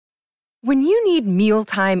When you need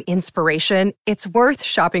mealtime inspiration, it's worth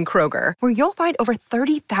shopping Kroger, where you'll find over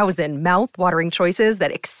 30,000 mouth-watering choices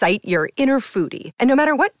that excite your inner foodie. And no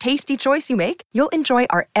matter what tasty choice you make, you'll enjoy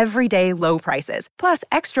our everyday low prices, plus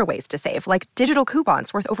extra ways to save, like digital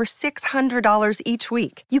coupons worth over $600 each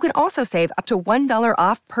week. You can also save up to $1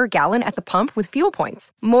 off per gallon at the pump with fuel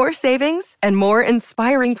points. More savings and more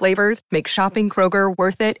inspiring flavors make shopping Kroger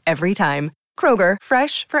worth it every time. Kroger,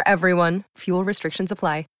 fresh for everyone. Fuel restrictions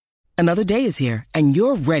apply. Another day is here, and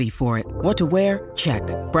you're ready for it. What to wear? Check.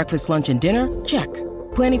 Breakfast, lunch, and dinner? Check.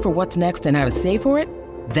 Planning for what's next and how to save for it?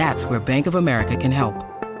 That's where Bank of America can help.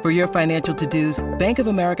 For your financial to-dos, Bank of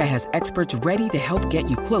America has experts ready to help get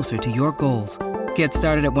you closer to your goals. Get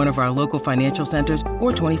started at one of our local financial centers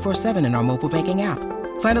or 24/7 in our mobile banking app.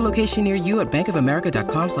 Find a location near you at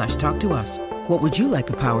bankofamerica.com/talktous. What would you like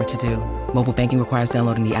the power to do? Mobile banking requires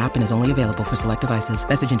downloading the app and is only available for select devices.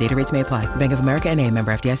 Message and data rates may apply. Bank of America N.A.,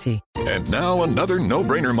 member FDIC. And now another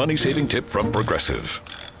no-brainer money-saving tip from Progressive.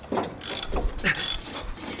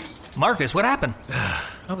 Marcus, what happened?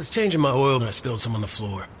 I was changing my oil and I spilled some on the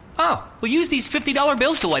floor. Oh, well, use these $50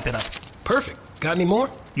 bills to wipe it up. Perfect. Got any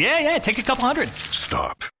more? Yeah, take a couple hundred.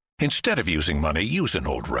 Stop. Instead of using money, use an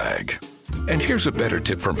old rag. And here's a better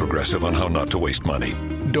tip from Progressive on how not to waste money.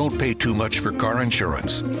 Don't pay too much for car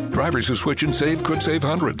insurance. Drivers who switch and save could save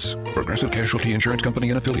hundreds. Progressive Casualty Insurance Company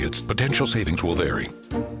and Affiliates. Potential savings will vary.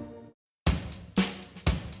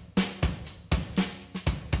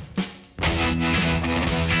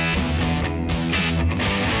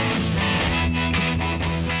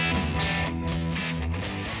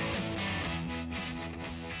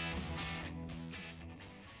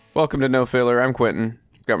 Welcome to No Filler. I'm Quentin.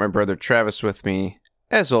 I've got my brother Travis with me.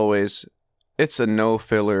 As always, it's a No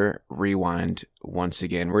Filler rewind once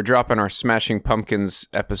again. We're dropping our Smashing Pumpkins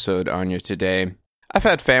episode on you today. I've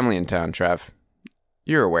had family in town, Trav.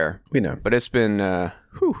 You're aware. We know. But it's been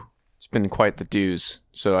quite the dues.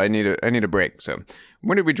 So I need a break. So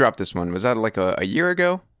when did we drop this one? Was that like a year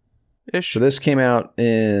ago-ish? So this came out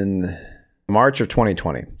in March of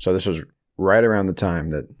 2020. So this was right around the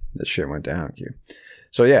time that this shit went down.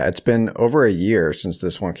 So yeah, it's been over a year since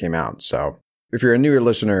this one came out. So if you're a newer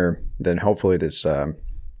listener, then hopefully this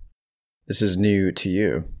is new to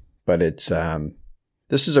you. But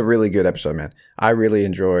this is a really good episode, man. I really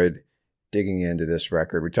enjoyed digging into this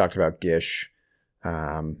record. We talked about Gish,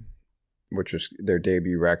 which was their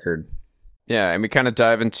debut record. Yeah, and we kind of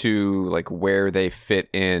dive into like where they fit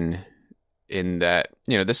in that,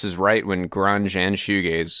 this is right when grunge and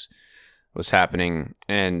shoegaze was happening,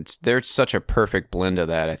 and there's such a perfect blend of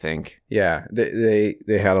that, I think. Yeah, they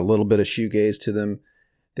had a little bit of shoegaze to them.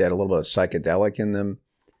 They had a little bit of psychedelic in them.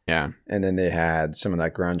 Yeah. And then they had some of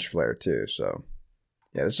that grunge flair too. So,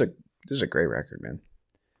 yeah, this is a great record, man.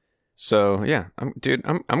 So, yeah, I'm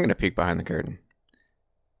going to peek behind the curtain.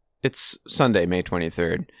 It's Sunday, May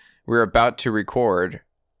 23rd. We're about to record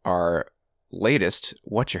our latest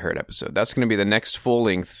What You Heard episode. That's going to be the next full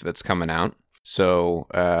length that's coming out. So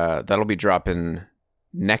that'll be dropping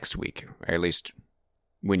next week, or at least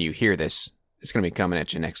when you hear this, it's going to be coming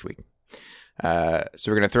at you next week. So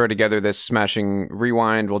we're going to throw together this Smashing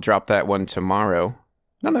Rewind. We'll drop that one tomorrow.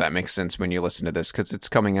 None of that makes sense when you listen to this because it's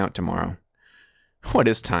coming out tomorrow. What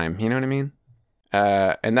is time? You know what I mean?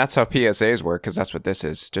 And that's how PSAs work, because that's what this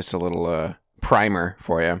is. Just a little primer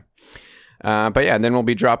for you. But yeah, and then we'll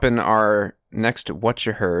be dropping our next What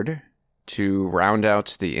You Heard to round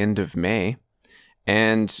out the end of May.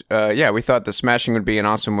 And we thought the Smashing would be an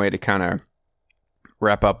awesome way to kind of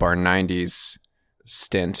wrap up our 90s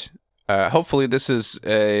stint. Hopefully this is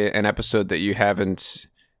an episode that you haven't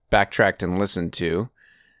backtracked and listened to.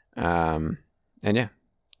 And yeah,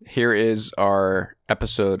 here is our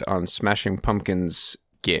episode on Smashing Pumpkins'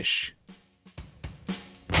 Gish.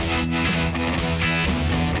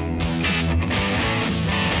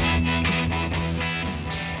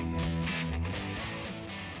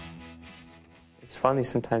 It's funny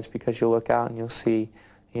sometimes because you'll look out and you'll see,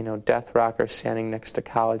 death rockers standing next to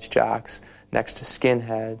college jocks, next to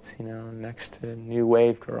skinheads, next to new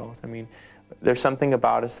wave girls. I mean, there's something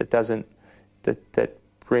about us that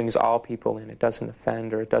brings all people in. It doesn't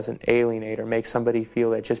offend or it doesn't alienate or make somebody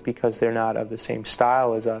feel that just because they're not of the same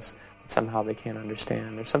style as us, that somehow they can't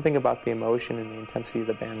understand. There's something about the emotion and the intensity of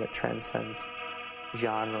the band that transcends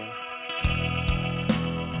genre.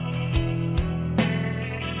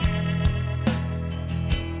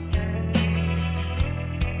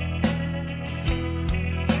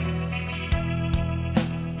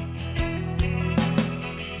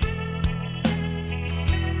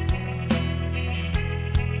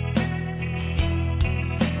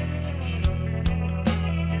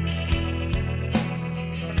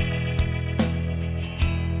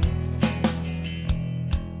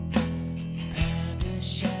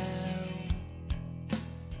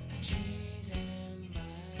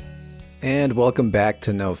 And welcome back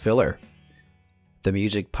to No Filler, the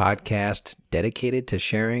music podcast dedicated to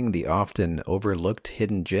sharing the often overlooked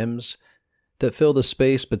hidden gems that fill the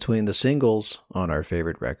space between the singles on our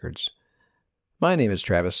favorite records. My name is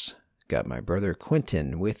Travis. Got my brother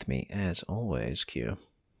Quentin with me, as always, Q.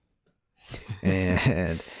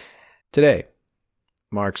 And today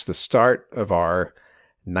marks the start of our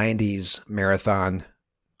 90s marathon.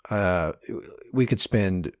 We could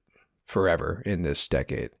spend forever in this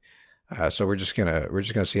decade. So we're just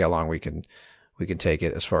gonna see how long we can take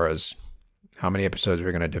it as far as how many episodes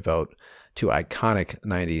we're gonna devote to iconic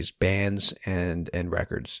 90s bands and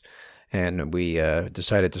records. And we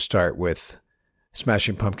decided to start with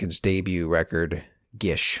Smashing Pumpkins' debut record,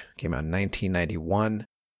 Gish. Came out in 1991.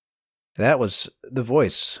 That was the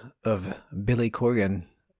voice of Billy Corgan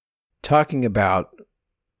talking about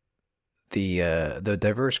the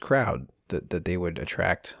diverse crowd that they would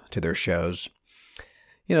attract to their shows.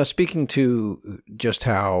 You know, speaking to just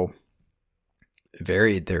how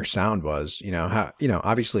varied their sound was,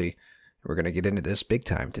 obviously we're going to get into this big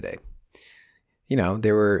time today. They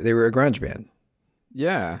were a grunge band.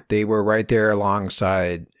 Yeah. They were right there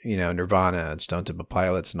alongside, Nirvana and Stone Temple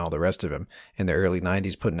Pilots and all the rest of them in the early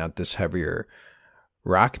 90s, putting out this heavier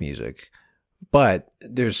rock music. But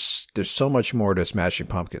there's so much more to Smashing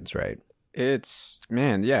Pumpkins, right? It's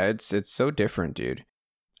so different, dude.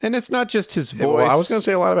 And it's not just his voice. Well, I was going to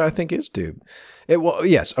say a lot of it, I think, is dude.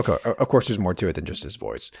 Yes, okay. Of course, there's more to it than just his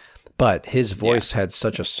voice. But his voice had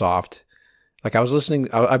such a soft... Like, I've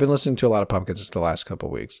been listening to a lot of Pumpkins the last couple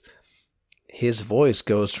of weeks. His voice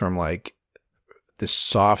goes from, like, this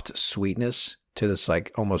soft sweetness to this,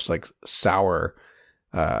 like, almost, like, sour,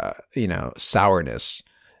 sourness.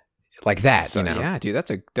 Like that, Yeah, dude,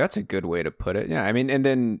 that's a good way to put it. Yeah, I mean, and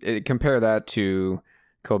then compare that to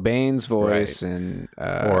Cobain's voice, right. And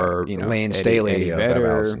or Lane Staley of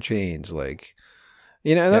Alice in Chains, like,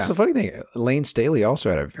 and that's the funny thing. Lane Staley also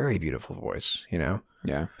had a very beautiful voice, Yeah.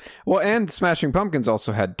 Well, and Smashing Pumpkins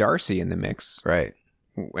also had Darcy in the mix, right?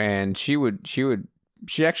 And she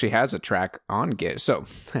actually has a track on Gish. So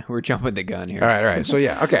we're jumping the gun here. All right. So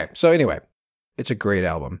yeah, okay. So anyway, it's a great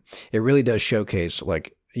album. It really does showcase,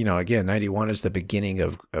 like, again, 91 is the beginning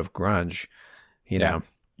of grunge.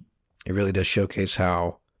 It really does showcase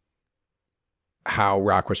how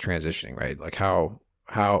rock was transitioning, right? Like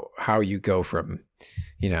how you go from,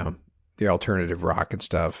 the alternative rock and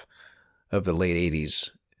stuff of the late 80s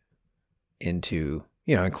into,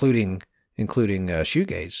 including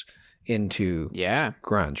shoegaze into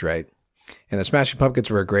grunge, right? And the Smashing Pumpkins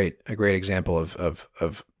were a great example of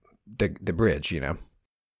the bridge,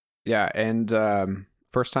 Yeah, and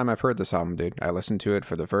first time I've heard this album, dude. I listened to it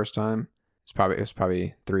for the first time. It was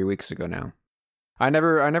probably 3 weeks ago now. I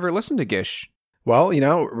never listened to Gish. Well,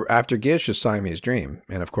 after Gish is Siamese Dream,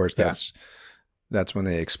 and of course that's when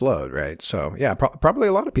they explode, right? So yeah, probably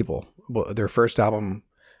a lot of people. Well, their first album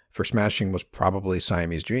for Smashing was probably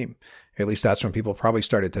Siamese Dream. At least that's when people probably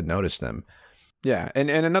started to notice them. Yeah, and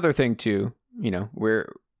another thing too,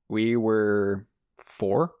 we were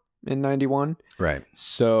 4 in 91, right?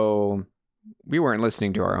 So we weren't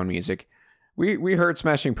listening to our own music. We heard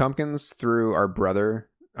Smashing Pumpkins through our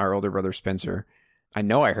older brother Spencer. I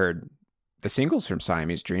know I heard the singles from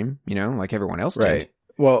Siamese Dream, like everyone else did. Right.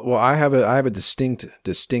 Well, I have a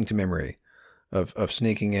distinct memory of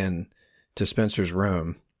sneaking in to Spencer's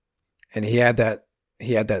room, and he had that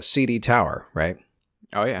CD tower, right?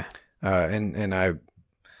 Oh yeah. And I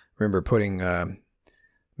remember putting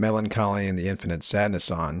Melancholy and the Infinite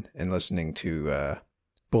Sadness on and listening to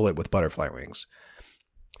Bullet with Butterfly Wings.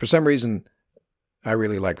 For some reason, I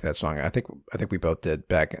really liked that song. I think we both did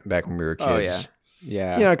back when we were kids. Oh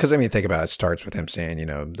yeah. Yeah. Because think about it. It starts with him saying,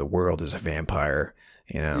 the world is a vampire.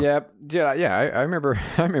 Yeah. I remember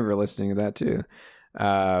listening to that too.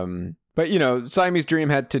 But Siamese Dream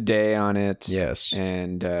had Today on it. Yes.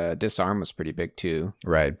 And Disarm was pretty big too.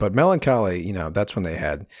 Right. But Melancholy, that's when they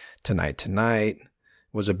had Tonight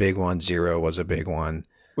was a big one. Zero was a big one.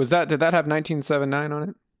 Did that have 1979 on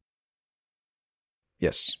it?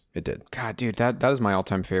 Yes, it did. God, dude, that is my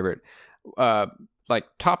all-time favorite. Like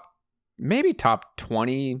top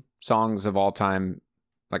 20 songs of all time,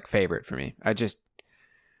 like favorite for me. Just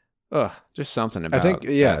something about. I think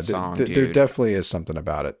that song, there definitely is something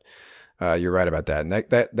about it. You're right about that. And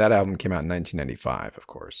that album came out in 1995, of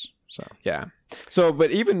course. So yeah. So, but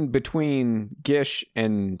even between Gish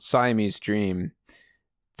and Siamese Dream,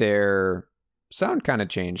 their sound kind of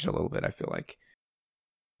changed a little bit. I feel like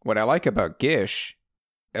what I like about Gish,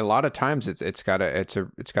 a lot of times it's got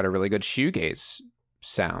a really good shoegaze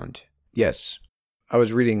sound. Yes, I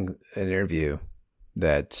was reading an interview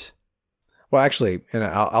that Well, actually, and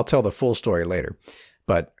I'll tell the full story later,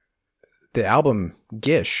 but the album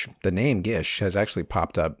Gish, the name Gish, has actually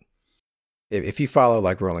popped up. If you follow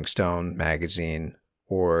like Rolling Stone magazine,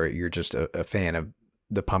 or you're just a fan of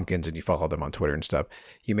the Pumpkins and you follow them on Twitter and stuff,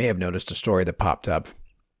 you may have noticed a story that popped up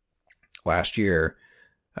last year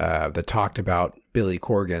that talked about Billy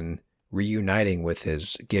Corgan reuniting with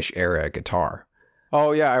his Gish era guitar.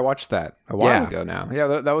 Oh yeah, I watched that a while ago now. Yeah,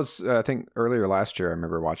 that was I think earlier last year. I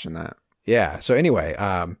remember watching that. Yeah. So anyway,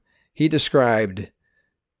 he described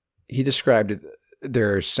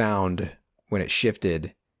their sound when it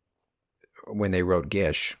shifted when they wrote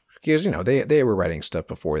Gish, because they were writing stuff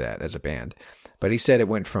before that as a band, but he said it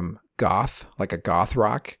went from goth, like a goth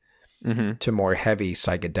rock, to more heavy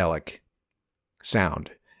psychedelic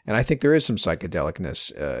sound. And I think there is some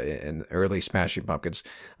psychedelicness in the early Smashing Pumpkins.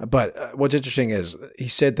 But what's interesting is he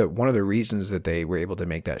said that one of the reasons that they were able to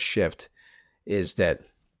make that shift is that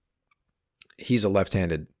he's a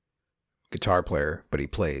left-handed guitar player, but he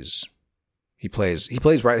plays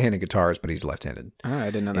right-handed guitars, but he's left-handed. Oh, I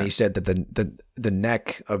didn't know that. And he said that the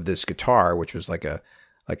neck of this guitar, which was like a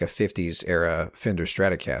 50s era Fender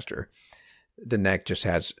Stratocaster, the neck just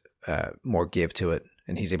has more give to it,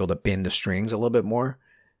 and he's able to bend the strings a little bit more.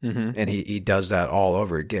 Mm-hmm. And he does that all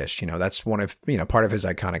over Gish. That's one of, part of his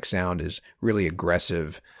iconic sound is really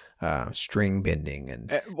aggressive string bending. And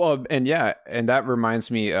that reminds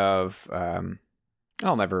me of,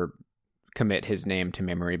 I'll never commit his name to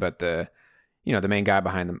memory, but the main guy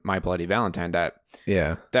behind the My Bloody Valentine,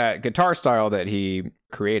 that guitar style that he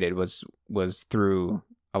created was through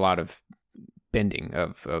a lot of bending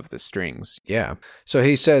of the strings. Yeah. So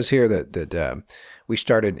he says here that we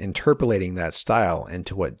started interpolating that style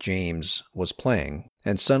into what James was playing,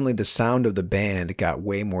 and suddenly the sound of the band got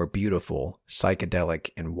way more beautiful, psychedelic,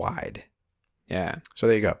 and wide. Yeah. So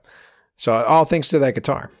there you go. So all thanks to that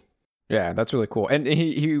guitar. Yeah, that's really cool. And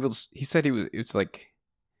he said it's like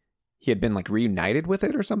he had been like reunited with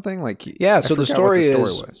it or something. Like so the story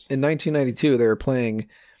was in 1992 they were playing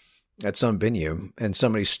at some venue and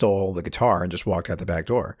somebody stole the guitar and just walked out the back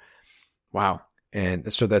door. Wow.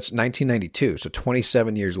 And so that's 1992. So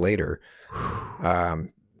 27 years later,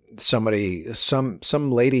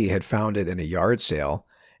 some lady had found it in a yard sale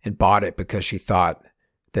and bought it because she thought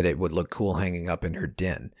that it would look cool hanging up in her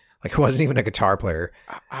den. Like, it wasn't even a guitar player.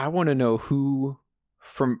 I want to know who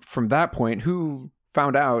from that point, who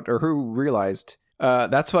found out or who realized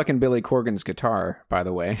that's fucking Billy Corgan's guitar, by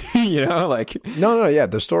the way. No, yeah.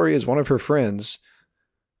 The story is one of her friends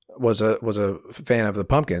was a fan of the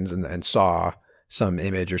Pumpkins and saw some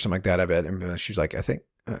image or something like that of it, and she's like,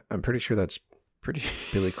 I'm pretty sure that's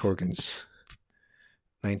Billy Corgan's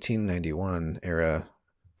 1991 era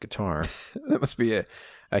guitar. That must be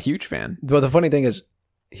a huge fan. But the funny thing is,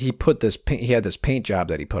 he had this paint job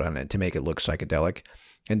that he put on it to make it look psychedelic,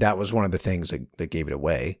 and that was one of the things that gave it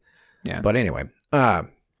away. Yeah. But anyway, I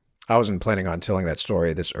wasn't planning on telling that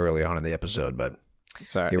story this early on in the episode, but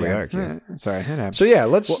here we are. Sorry, it happened. So yeah,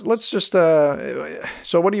 let's just. So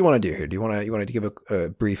what do you want to do here? Do you want to give a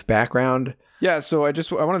brief background? Yeah. So I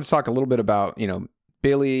wanted to talk a little bit about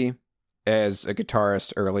Billy as a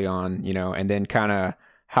guitarist early on, and then kind of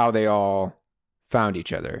how they all found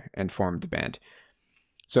each other and formed the band.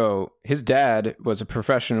 So his dad was a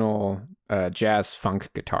professional jazz funk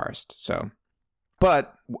guitarist.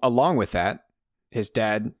 But along with that, his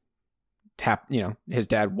dad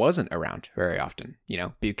wasn't around very often,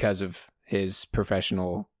 because of his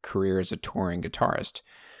professional career as a touring guitarist.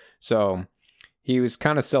 So he was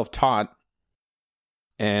kind of self-taught.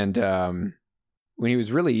 And when he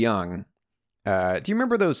was really young, do you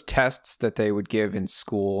remember those tests that they would give in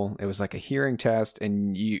school? It was like a hearing test,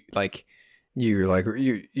 and you raise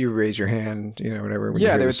your hand, whatever.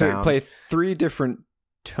 Yeah, they would play three different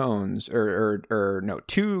tones, three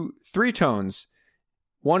tones.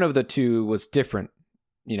 One of the two was different,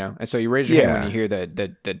 and so you raise your hand when you hear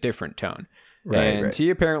the different tone. Right, and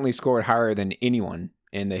he apparently scored higher than anyone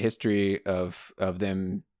in the history of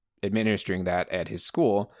them administering that at his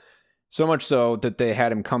school. So much so that they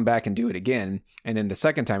had him come back and do it again. And then the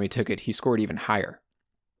second time he took it, he scored even higher.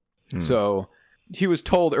 So he was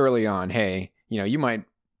told early on, hey,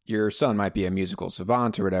 your son might be a musical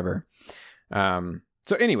savant or whatever.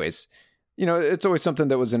 So anyways, it's always something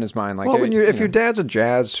that was in his mind. Like, well, if your dad's a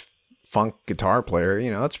jazz funk guitar player,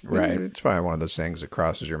 that's right. It's probably one of those things that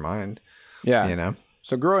crosses your mind. Yeah.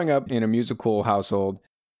 So growing up in a musical household,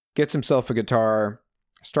 gets himself a guitar,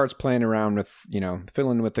 starts playing around with,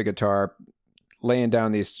 fiddling with the guitar, laying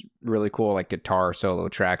down these really cool like guitar solo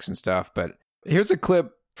tracks and stuff. But here's a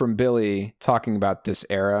clip from Billy talking about this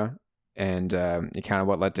era and kind of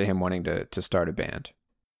what led to him wanting to start a band.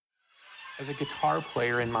 As a guitar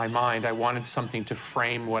player in my mind, I wanted something to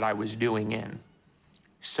frame what I was doing in.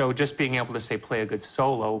 So just being able to, say, play a good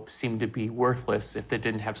solo seemed to be worthless if they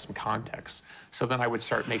didn't have some context. So then I would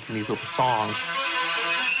start making these little songs.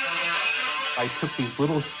 I took these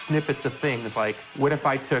little snippets of things, like, what if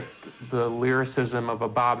I took the lyricism of a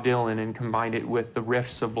Bob Dylan and combined it with the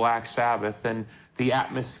riffs of Black Sabbath and the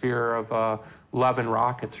atmosphere of Love and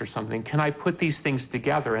Rockets or something? Can I put these things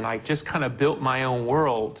together? And I just kind of built my own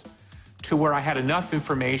world to where I had enough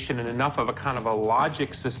information and enough of a kind of a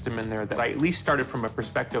logic system in there that I at least started from a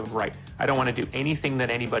perspective of, right, I don't want to do anything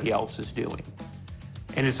that anybody else is doing.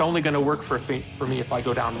 And it's only going to work for me if I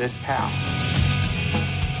go down this path.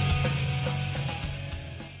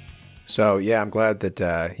 So yeah, I'm glad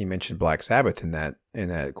that he mentioned Black Sabbath in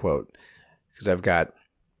that quote, because I've got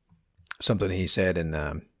something he said in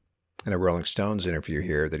a Rolling Stones interview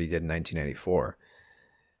here that he did in 1994.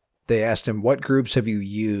 They asked him, what groups have you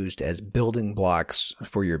used as building blocks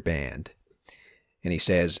for your band? And he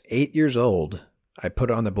says, 8 years old, I put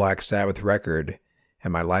on the Black Sabbath record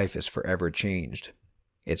and my life is forever changed.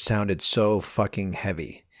 It sounded so fucking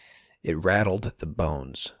heavy. It rattled the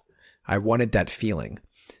bones. I wanted that feeling.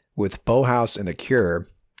 With Bauhaus and The Cure,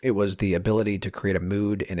 it was the ability to create a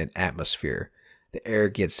mood and an atmosphere. The air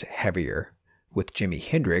gets heavier. With Jimi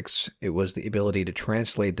Hendrix, it was the ability to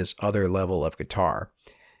translate this other level of guitar.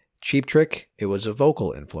 Cheap Trick, it was a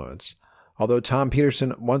vocal influence. Although Tom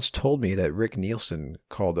Peterson once told me that Rick Nielsen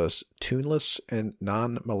called us tuneless and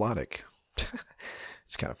non-melodic.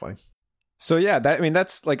 It's kind of funny. So yeah,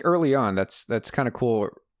 that's like early on. That's kind of cool.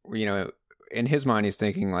 You know, in his mind, he's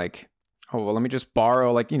thinking like, oh, well, let me just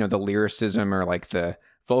borrow like, you know, the lyricism or like the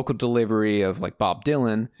vocal delivery of like Bob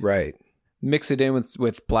Dylan. Right. Mix it in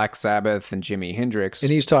with Black Sabbath and Jimi Hendrix.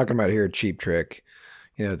 And he's talking about here Cheap Trick,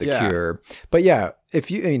 you know, The Cure. But yeah, if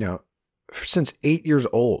you know, since 8 years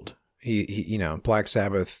old, he you know, Black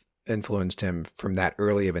Sabbath influenced him from that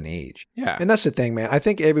early of an age. Yeah. And that's the thing, man. I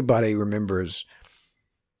think everybody remembers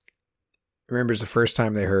the first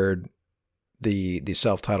time they heard the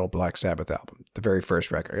self-titled Black Sabbath album, the very first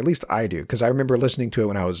record. At least I do, because I remember listening to it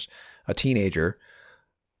when I was a teenager.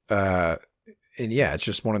 And yeah, it's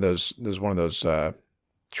just one of those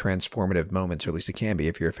transformative moments, or at least it can be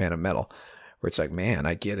if you're a fan of metal, where it's like, man,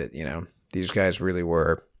 I get it. You know, these guys really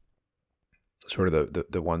were sort of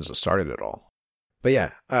the ones that started it all. But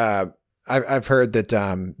yeah, I've heard that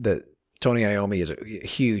that Tony Iommi is a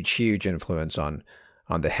huge influence on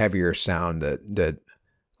the heavier sound that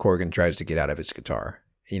Corgan tries to get out of his guitar.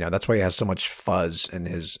 You know, that's why he has so much fuzz in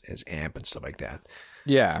his amp and stuff like that.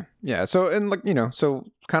 Yeah. Yeah. So, and like, you know, so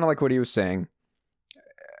kind of like what he was saying,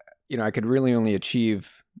 you know, I could really only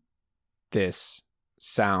achieve this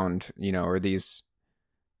sound, you know, or these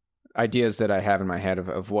ideas that I have in my head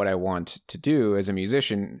of what I want to do as a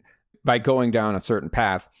musician by going down a certain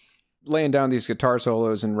path. Laying down these guitar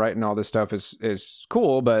solos and writing all this stuff is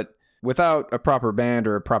cool, but without a proper band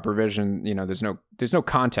or a proper vision, you know, there's no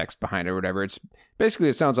context behind it or whatever. It's basically,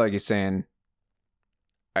 it sounds like he's saying,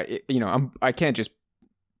 I can't just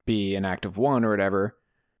be an act of one or whatever.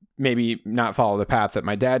 Maybe not follow the path that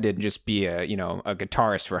my dad did and just be a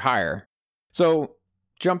guitarist for hire. So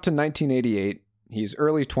jump to 1988. He's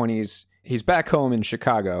early 20s. He's back home in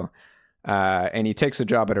Chicago, and he takes a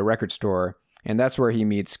job at a record store, and that's where he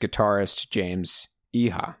meets guitarist James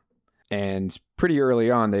Iha. And pretty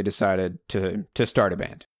early on, they decided to start a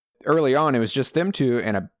band. Early on, it was just them two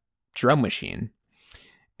and a drum machine.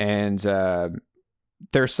 And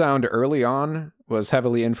their sound early on was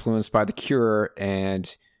heavily influenced by The Cure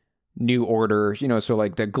and New Order, you know, so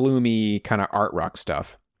like the gloomy kind of art rock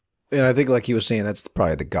stuff. And I think, like he was saying, that's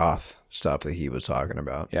probably the goth stuff that he was talking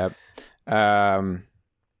about. Yep.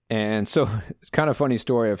 And so it's kind of a funny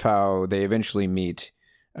story of how they eventually meet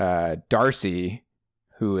Darcy,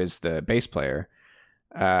 who is the bass player.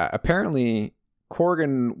 Apparently,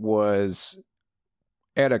 Corgan was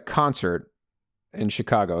at a concert in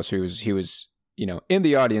Chicago, so he was in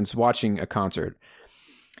the audience watching a concert,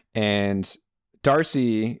 and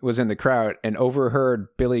Darcy was in the crowd and overheard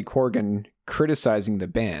Billy Corgan criticizing the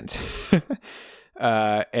band.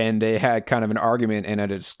 And they had kind of an argument and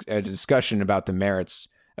a discussion about the merits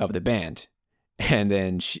of the band. And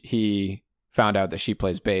then he found out that she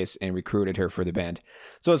plays bass and recruited her for the band.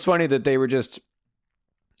 So it's funny that they were just,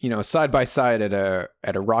 side by side at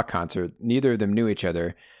a rock concert. Neither of them knew each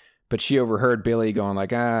other, but she overheard Billy going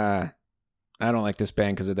like, I don't like this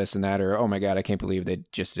band because of this and that, or, oh my God, I can't believe they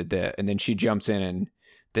just did that. And then she jumps in and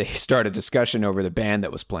they start a discussion over the band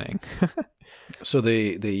that was playing. So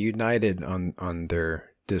they united on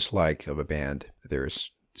their dislike of a band that they were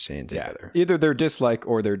seeing together. Yeah, either their dislike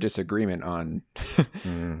or their disagreement on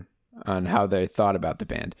on how they thought about the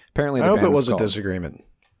band. Apparently, I hope it was a disagreement.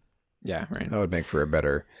 Yeah, right. That would make for a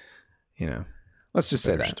better, let's just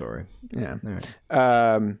say that story. Yeah. All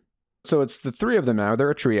right. So it's the three of them now. They're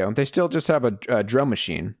a trio. They still just have a drum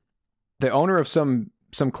machine. The owner of some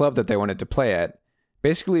club that they wanted to play at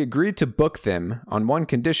basically agreed to book them on one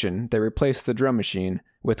condition: they replace the drum machine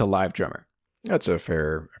with a live drummer. That's a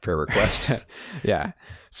fair request. Yeah.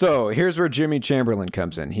 So here's where Jimmy Chamberlin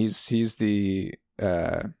comes in. He's the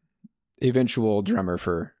eventual drummer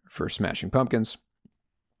for Smashing Pumpkins.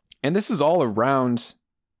 And this is all around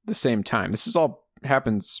the same time. This is all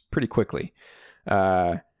happens pretty quickly.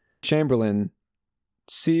 Chamberlin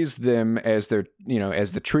sees them as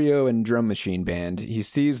as the trio and drum machine band. He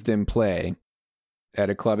sees them play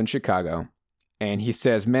at a club in Chicago, and he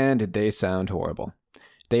says, "Man, did they sound horrible.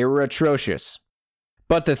 They were atrocious.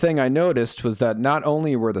 But the thing I noticed was that not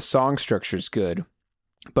only were the song structures good,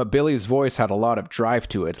 but Billy's voice had a lot of drive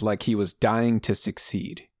to it, like he was dying to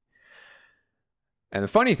succeed." And the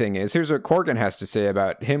funny thing is, here's what Corgan has to say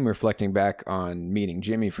about him reflecting back on meeting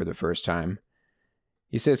Jimmy for the first time.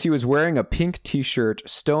 He says he was wearing a pink t-shirt,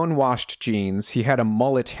 stone-washed jeans, he had a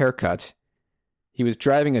mullet haircut, he was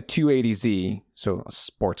driving a 280Z, so a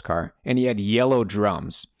sports car, and he had yellow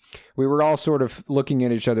drums. We were all sort of looking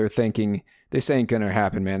at each other thinking, this ain't gonna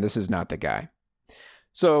happen, man, this is not the guy.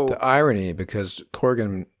 So the irony, because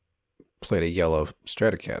Corgan played a yellow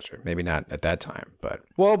Stratocaster, maybe not at that time, but...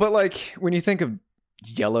 Well, but like, when you think of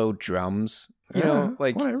yellow drums,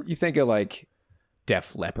 whatever. You think of like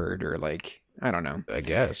Def Leppard or like, I don't know. I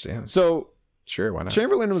guess, yeah. So sure, why not?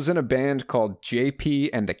 Chamberlin was in a band called JP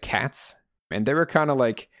and the Cats, and they were kind of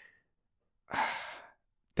like,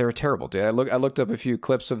 they were terrible, dude. I looked up a few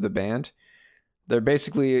clips of the band. They're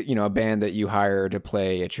basically, a band that you hire to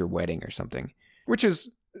play at your wedding or something, this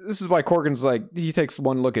is why Corgan's like, he takes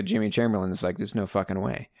one look at Jimmy Chamberlin and it's like, there's no fucking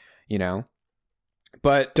way,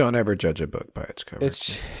 But don't ever judge a book by its cover.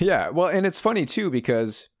 Well, and it's funny too,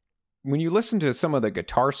 because when you listen to some of the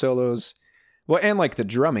guitar solos, well, and like the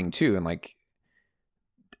drumming too, and like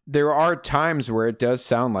there are times where it does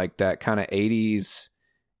sound like that kind of 80s,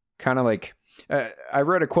 kind of like, I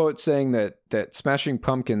read a quote saying that Smashing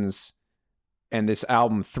Pumpkins and this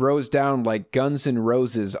album throws down like Guns N'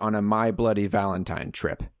 Roses on a My Bloody Valentine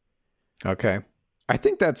trip. Okay. I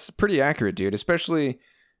think that's pretty accurate, dude, especially...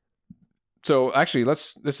 So actually,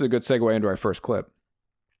 this is a good segue into our first clip.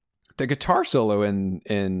 The guitar solo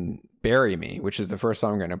in Bury Me, which is the first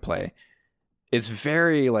song I'm going to play, is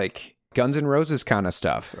very like Guns N' Roses kind of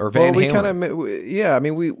stuff, or Van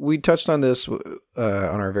Halen. We touched on this on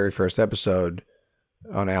our very first episode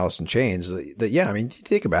on Alice in Chains.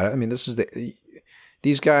 Think about it. I mean,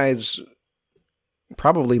 these guys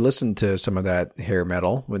probably listened to some of that hair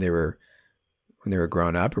metal when they were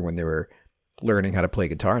growing up, or when they were learning how to play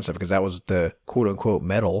guitar and stuff, because that was the quote unquote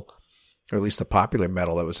metal, or at least the popular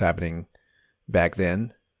metal that was happening back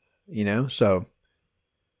then, so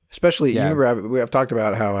especially, you remember I've talked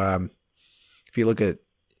about how, if you look at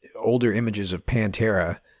older images of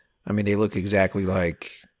Pantera, I mean, they look exactly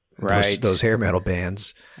like those hair metal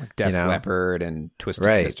bands, like Def Leppard and Twisted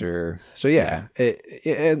Sister. So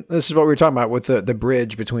and this is what we were talking about with the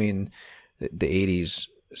bridge between the 80s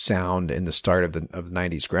sound and the start of the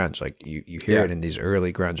 90s grunge. Like you hear it in these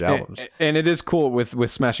early grunge albums, and it is cool with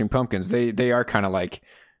Smashing Pumpkins. They are kind of like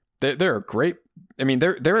they're a great. I mean,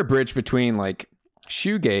 they're a bridge between like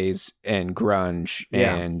shoegaze and grunge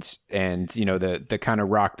and the kind of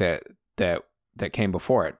rock that came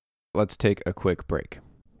before it. Let's take a quick break.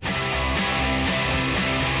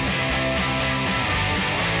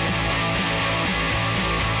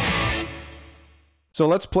 So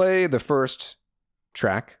let's play the first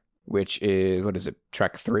track, which is, what is it,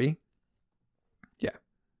 track 3? Yeah.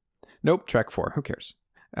 Nope, track 4. Who cares?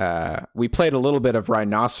 We played a little bit of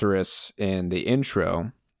Rhinoceros in the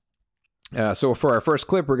intro. So for our first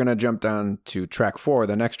clip, we're going to jump down to track 4,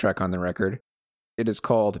 the next track on the record. It is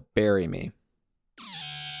called Bury Me.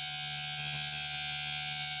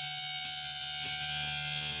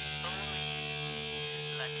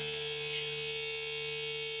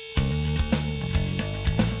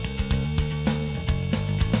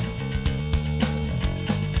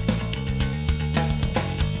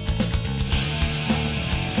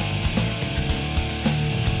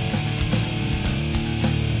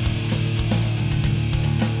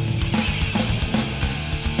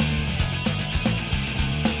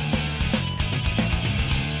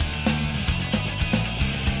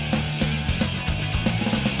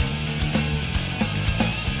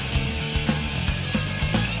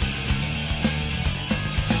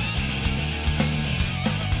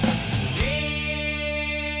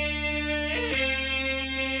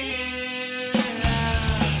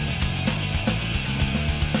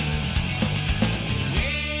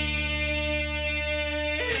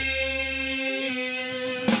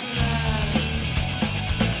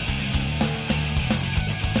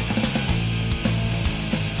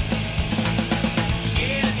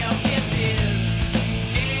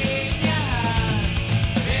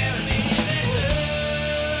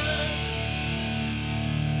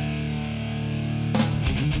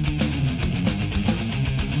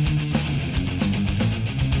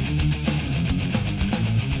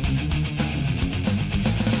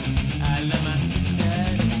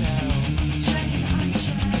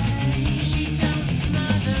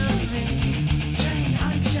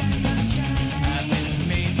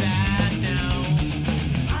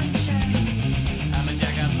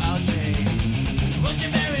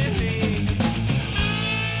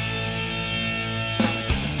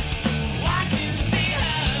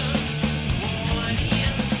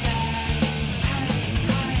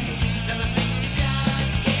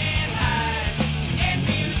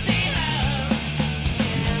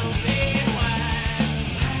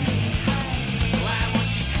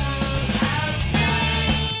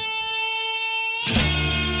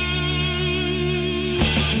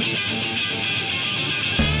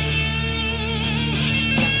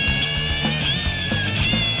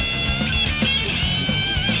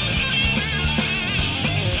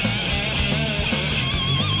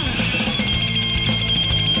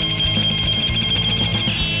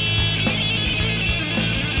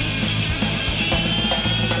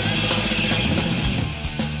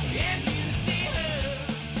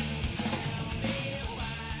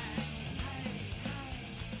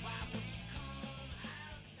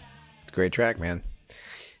 great track, man.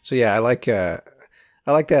 So yeah, I like that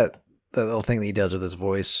little thing that he does with his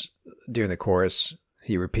voice during the chorus.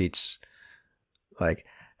 He repeats like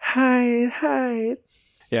 "Hi."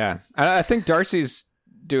 Yeah, I think Darcy's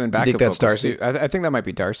doing backup. You think that's vocals, Darcy? too. I think that might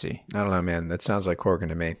be Darcy. I don't know, man. That sounds like Corgan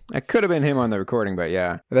to me. It could have been him on the recording, but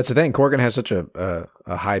yeah, That's the thing. Corgan has such a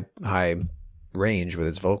high range with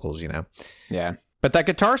his vocals, you know. yeah. But that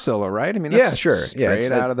guitar solo, right? I mean, that's sure. Yeah,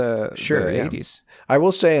 straight out of the the yeah. 80s. I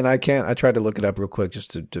will say, and I tried to look it up real quick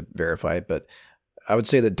just to verify it, but I would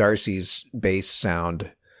say that Darcy's bass sounds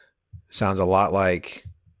a lot like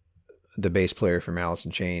the bass player from Alice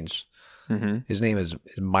in Chains. Mm-hmm. His name is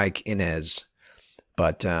Mike Inez,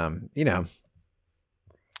 but you know,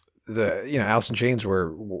 Alice in Chains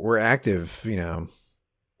were active, you know,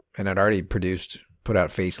 and had already put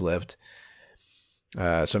out Facelift.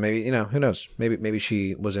 So maybe, you know, who knows? Maybe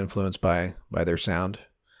she was influenced by their sound.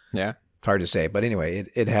 Yeah. Hard to say, but anyway,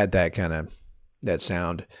 it had that kind of that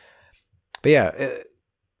sound. But yeah,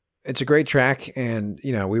 it's a great track, and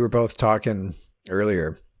you know, we were both talking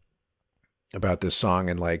earlier about this song,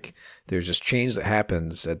 and like, there's this change that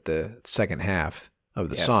happens at the second half of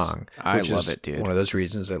the song. I love it, dude. One of those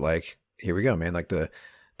reasons that, like, here we go, man. Like the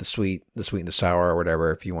sweet and the sour, or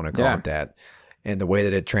whatever, if you want to call it that, and the way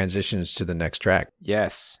that it transitions to the next track.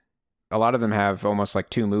 Yes, a lot of them have almost like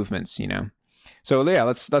two movements, you know. So yeah,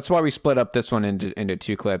 that's why we split up this one into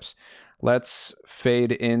two clips. Let's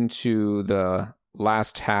fade into the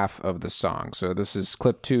last half of the song. So this is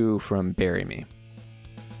clip 2 from Bury Me.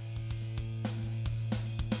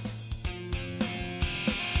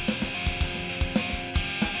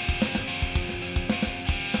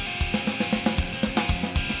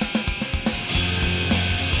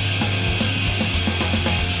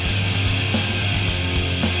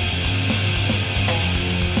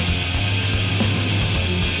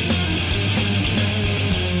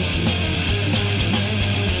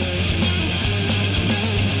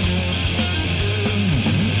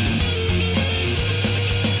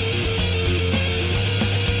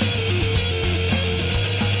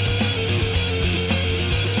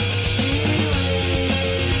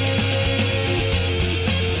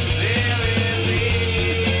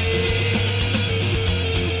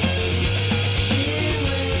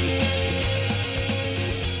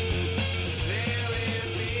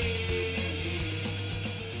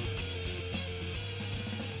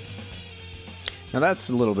 Now that's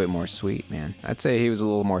a little bit more sweet, man. I'd say he was a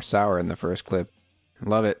little more sour in the first clip.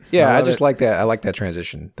 Love it. Yeah, I just like that. I like that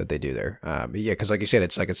transition that they do there. Yeah, because like you said,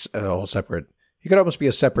 it's a whole separate. You could almost be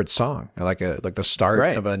a separate song, like the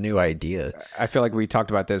start of a new idea. I feel like we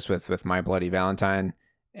talked about this with My Bloody Valentine,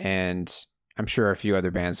 and I'm sure a few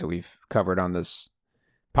other bands that we've covered on this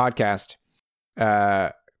podcast.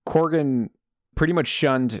 Corgan pretty much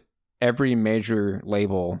shunned every major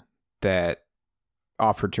label that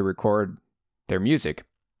offered to record their music,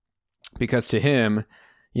 because to him,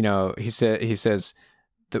 you know, he says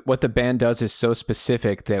that what the band does is so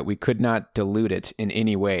specific that we could not dilute it in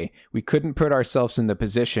any way. We couldn't put ourselves in the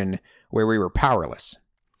position where we were powerless.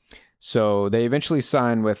 So they eventually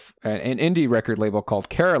signed with an indie record label called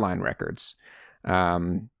Caroline Records,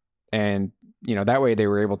 and you know, that way they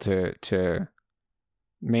were able to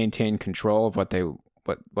maintain control of what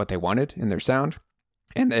they wanted in their sound.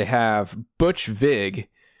 And they have Butch Vig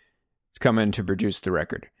come in to produce the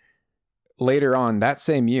record. Later on that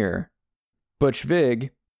same year, Butch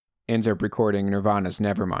Vig ends up recording Nirvana's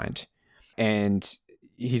Nevermind, and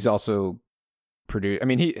he's also produced. I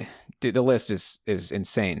mean, the list is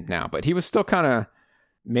insane now, but he was still kind of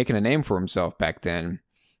making a name for himself back then.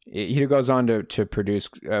 He goes on to produce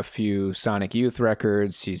a few Sonic Youth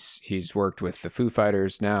records. He's worked with the Foo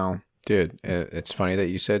Fighters now. Dude, it's funny that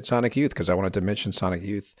you said Sonic Youth, because I wanted to mention Sonic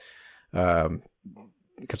Youth,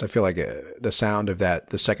 because I feel like the sound of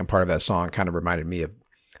the second part of that song kind of reminded me of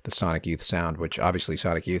the Sonic Youth sound, which obviously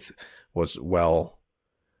Sonic Youth was well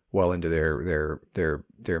into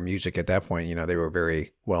their music at that point. You know, they were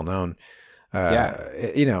very well known.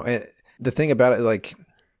 You know, the thing about it, like,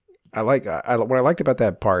 what I liked about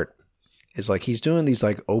that part is, like, he's doing these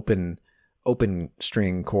like open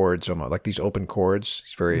string chords, almost like these open chords.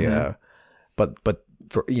 He's very, but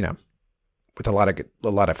for, you know, with a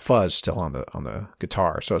lot of fuzz still on the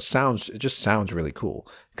guitar. So it just sounds really cool.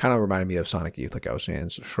 Kind of reminded me of Sonic Youth, like I was saying,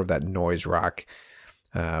 sort of that noise rock.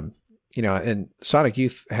 You know, and Sonic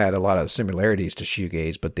Youth had a lot of similarities to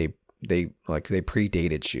shoegaze, but they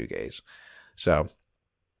predated shoegaze. So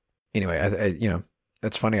anyway, I you know,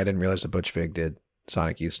 that's funny. I didn't realize that Butch Vig did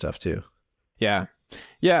Sonic Youth stuff too. Yeah.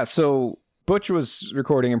 So Butch was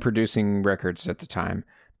recording and producing records at the time,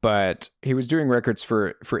 but he was doing records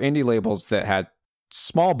for indie labels that had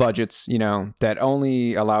small budgets, you know, that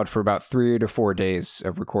only allowed for about 3 to 4 days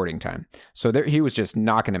of recording time. So there, he was just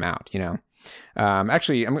knocking him out, you know.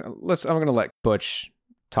 Actually, I'm going to let Butch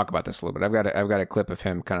talk about this a little bit. I've got a clip of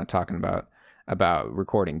him kind of talking about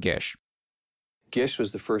recording Gish. Gish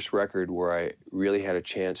was the first record where I really had a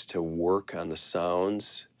chance to work on the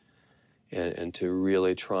sounds and to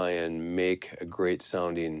really try and make a great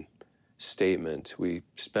sounding statement. We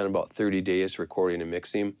spent about 30 days recording and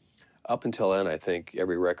mixing. Up until then, I think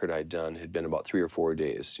every record I'd done had been about 3 or 4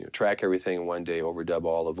 days. You know, track everything in one day, overdub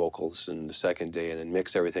all the vocals in the second day, and then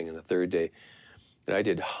mix everything in the third day. And I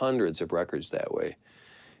did hundreds of records that way.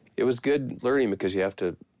 It was good learning because you have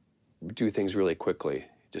to do things really quickly,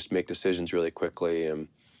 just make decisions really quickly and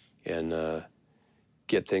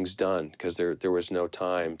get things done, because there was no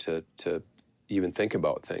time to even think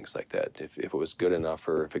about things like that, if it was good enough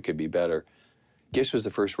or if it could be better. Gish was the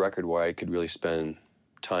first record where I could really spend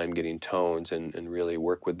time getting tones and really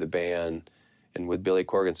work with the band and with Billy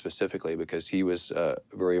Corgan specifically, because he was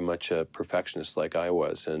very much a perfectionist like I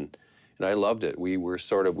was, and I loved it. We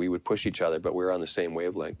would push each other, but we were on the same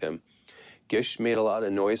wavelength. And Gish made a lot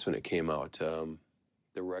of noise when it came out.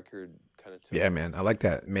 The record kind of took... Yeah, man, I like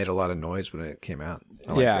that. It made a lot of noise when it came out.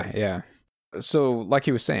 Like that. Yeah. So like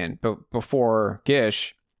he was saying, but before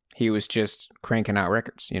Gish, he was just cranking out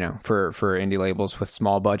records, you know, for indie labels with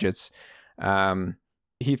small budgets.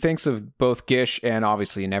 He thinks of both Gish and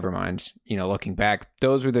obviously Nevermind, you know, looking back,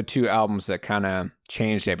 those were the two albums that kind of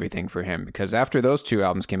changed everything for him, because after those two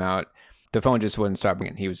albums came out, the phone just wouldn't stop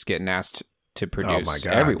ringing. He was getting asked to produce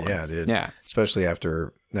everyone. Yeah, dude. Yeah. Especially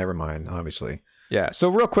after Nevermind, obviously. Yeah. So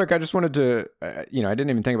real quick, I just wanted to, you know, I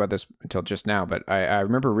didn't even think about this until just now, but I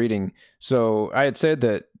remember reading. So I had said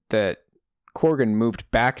that Corgan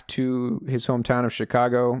moved back to his hometown of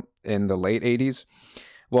Chicago in the late 80s.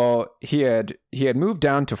 Well, he had moved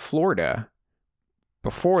down to Florida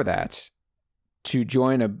before that to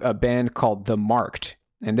join a band called The Marked.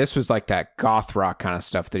 And this was like that goth rock kind of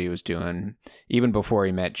stuff that he was doing even before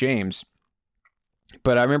he met James.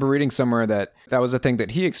 But I remember reading somewhere that was a thing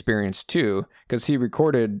that he experienced too, because he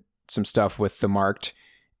recorded some stuff with The Marked,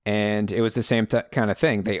 and it was the same kind of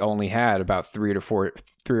thing. They only had about 3 or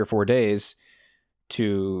 4 days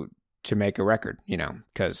to make a record, you know,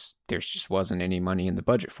 because there just wasn't any money in the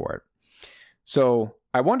budget for it. So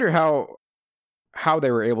I wonder how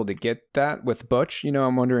they were able to get that with Butch. You know,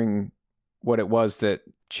 I'm wondering what it was that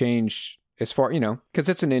changed as far, you know, because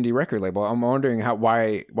it's an indie record label. I'm wondering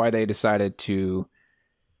why they decided to,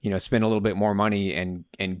 you know, spend a little bit more money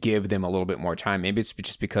and give them a little bit more time. Maybe it's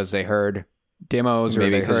just because they heard demos, or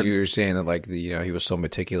maybe they because heard... you were saying that, like, you know, he was so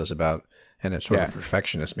meticulous about, and it's sort of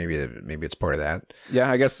perfectionist. Maybe it's part of that. Yeah,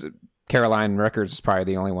 I guess Caroline Records is probably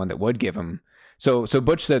the only one that would give him. So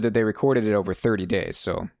Butch said that they recorded it over 30 days.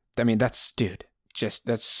 So I mean, that's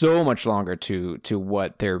so much longer to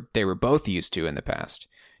what they were both used to in the past.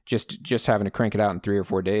 Just having to crank it out in 3 or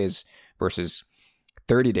 4 days versus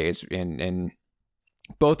 30 days, and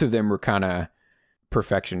both of them were kind of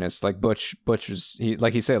perfectionists. Like Butch was,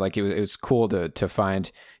 like he said, like it was cool to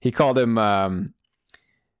find. He called him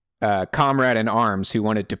comrade in arms who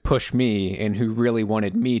wanted to push me and who really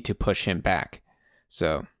wanted me to push him back.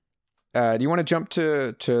 So, do you want to jump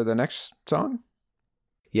to the next song?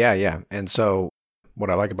 Yeah. And so what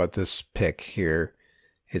I like about this pick here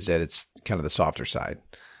is that it's kind of the softer side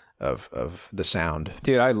of the sound.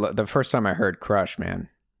 Dude, the first time I heard Crush, man,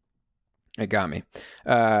 it got me.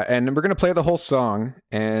 And we're going to play the whole song.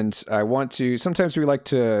 And I want to, sometimes we like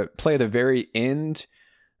to play the very end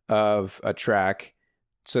of a track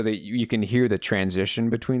so that you can hear the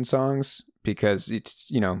transition between songs, because it's,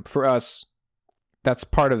 you know, for us, that's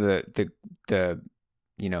part of the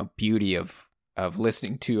you know, beauty of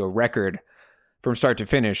listening to a record from start to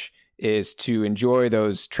finish, is to enjoy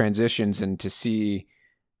those transitions and to see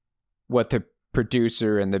what the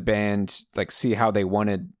producer and the band, like, see how they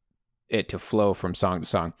wanted it to flow from song to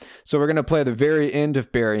song. So we're going to play the very end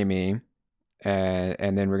of Bury Me,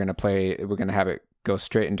 and then we're going to have it go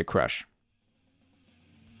straight into Crush.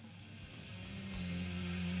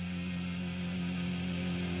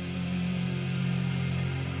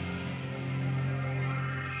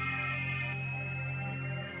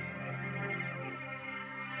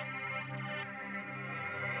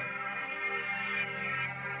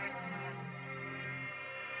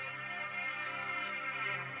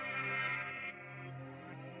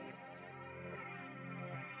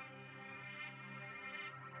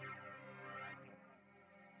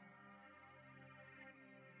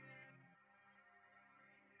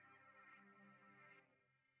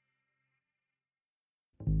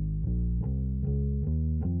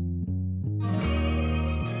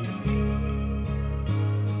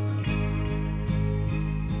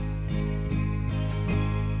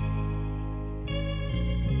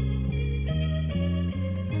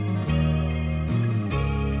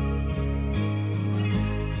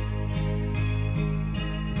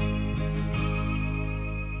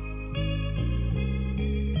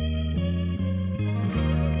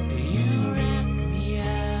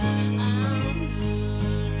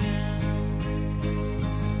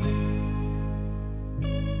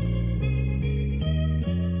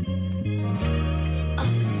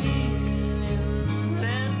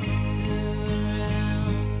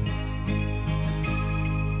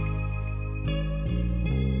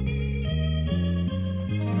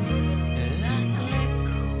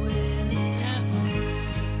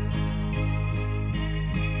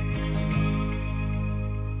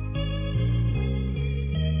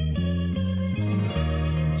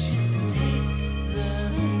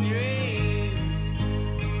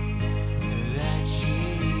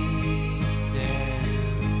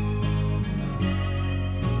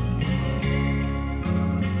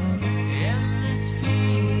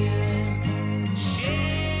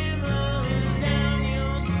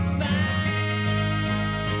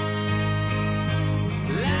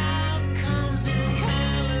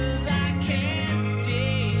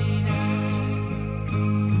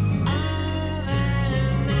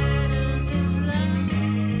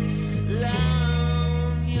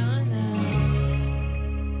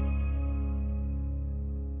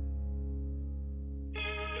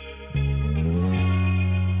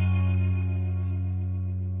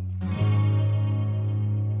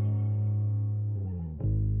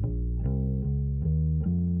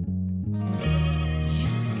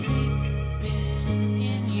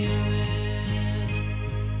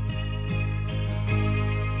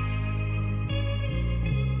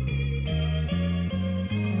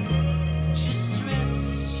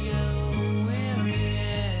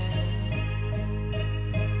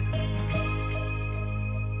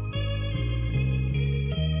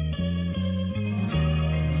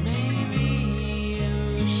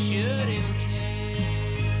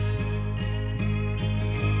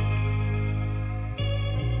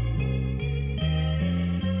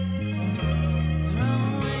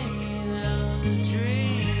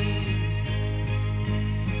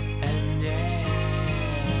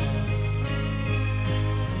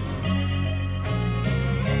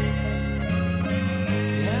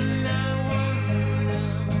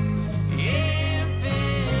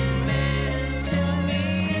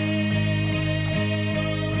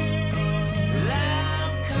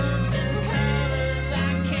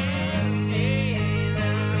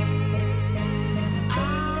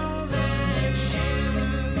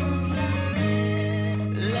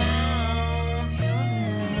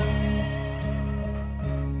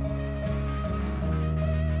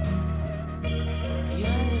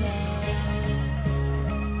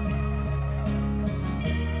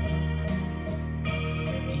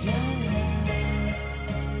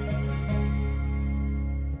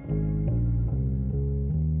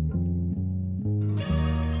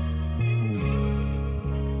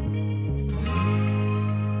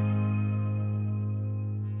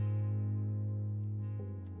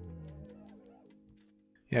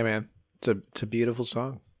 Yeah, man. It's a beautiful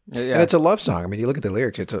song. Yeah. And it's a love song. I mean, you look at the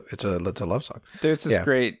lyrics, it's a love song. There's this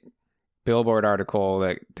great Billboard article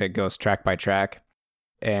that goes track by track,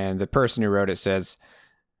 and the person who wrote it says,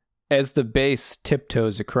 as the bass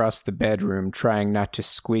tiptoes across the bedroom, trying not to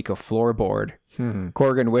squeak a floorboard,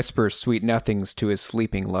 Corgan whispers sweet nothings to his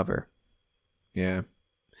sleeping lover. Yeah.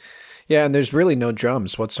 Yeah, and there's really no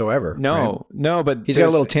drums whatsoever. No, but he's got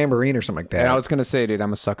a little tambourine or something like that. And I was going to say, dude,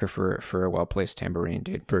 I'm a sucker for a well-placed tambourine,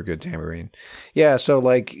 dude. For a good tambourine. Yeah, so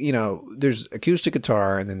like, there's acoustic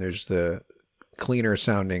guitar and then there's the cleaner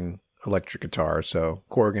sounding electric guitar. So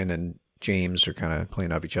Corgan and James are kind of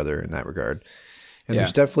playing off each other in that regard. And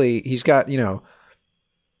there's definitely, he's got,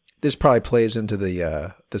 this probably plays into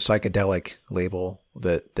the psychedelic label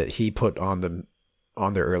that he put on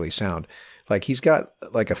their early sound. Like he's got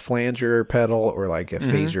like a flanger pedal or like a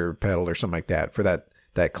phaser pedal or something like that for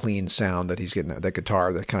that clean sound that he's getting, that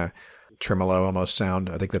guitar, that kind of tremolo almost sound.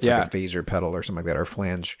 I think that's like a phaser pedal or something like that, or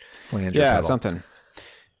flanger pedal. Something.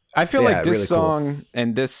 I feel like this really song cool.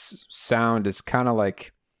 and this sound is kind of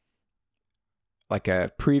like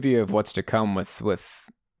a preview of what's to come with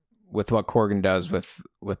what Corgan does with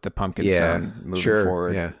the Pumpkin sound moving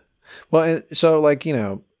forward. Yeah. Well, so like,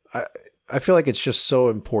 I feel like it's just so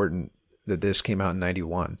important that this came out in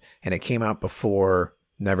 91 and it came out before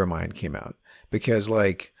Nevermind came out, because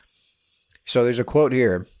like, so there's a quote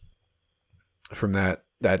here from that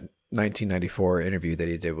 1994 interview that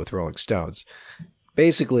he did with Rolling Stones.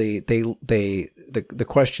 Basically, the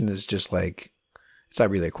question is just like, it's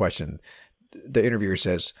not really a question. The interviewer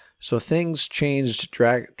says, so things changed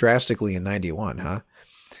drastically in 91, huh?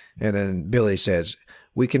 And then Billy says,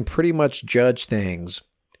 we can pretty much judge things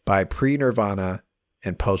by pre-Nirvana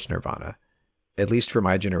and post-Nirvana, at least for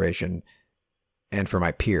my generation and for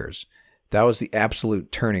my peers. That was the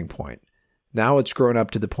absolute turning point. Now it's grown up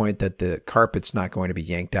to the point that the carpet's not going to be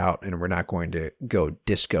yanked out and we're not going to go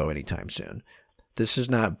disco anytime soon. This is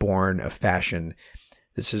not born of fashion.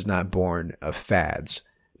 This is not born of fads.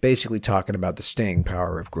 Basically talking about the staying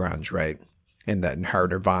power of grunge, right? And that how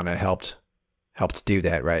Nirvana helped do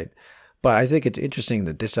that, right? But I think it's interesting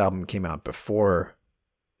that this album came out before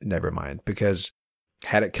Nevermind, because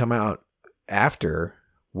had it come out after,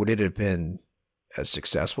 would it have been as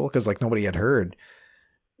successful? Because like nobody had heard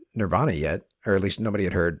Nirvana yet, or at least nobody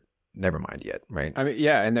had heard Nevermind yet, right? I mean,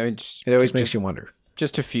 yeah, and it always makes you wonder.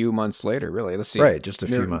 Just a few months later, really. Let's see. Right, just a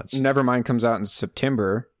few months. Nevermind comes out in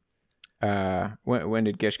September. When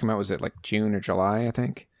did Gish come out? Was it like June or July, I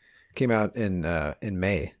think? Came out in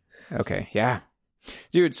May. Okay, yeah.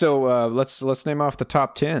 Dude, so let's name off the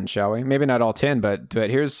top 10, shall we? Maybe not all 10, but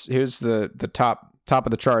here's the top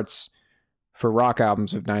of the charts for rock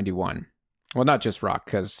albums of 91. Well, not just rock,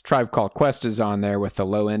 because Tribe Called Quest is on there with the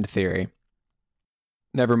Low End Theory.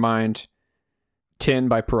 Nevermind, 10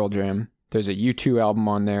 by Pearl Jam. There's a U2 album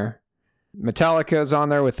on there. Metallica is on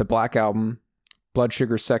there with the Black Album. Blood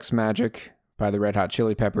Sugar Sex Magic by the Red Hot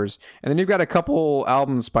Chili Peppers. And then you've got a couple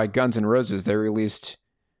albums by Guns N' Roses. They released,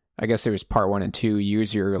 I guess it was part 1 and 2,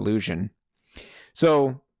 Use Your Illusion.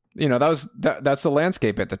 So, that's the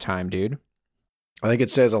landscape at the time, dude. I think it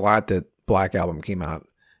says a lot that Black Album came out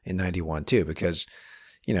in 91 too, because,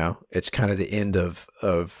 it's kind of the end of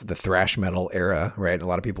the thrash metal era, right? A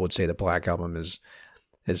lot of people would say the Black Album is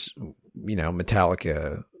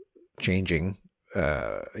Metallica changing,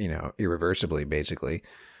 irreversibly, basically.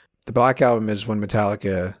 The Black Album is when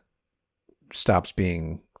Metallica stops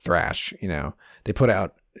being thrash. They put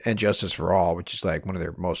out And Justice for All, which is like one of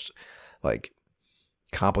their most like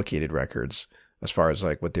complicated records as far as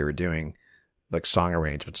like what they were doing, like song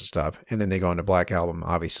arrangements and stuff. And then they go into Black Album,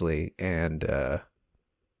 obviously, and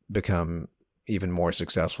become even more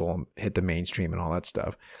successful and hit the mainstream and all that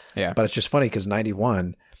stuff. Yeah. But it's just funny because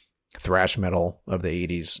 91, thrash metal of the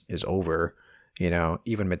 80s is over.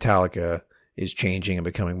 Even Metallica is changing and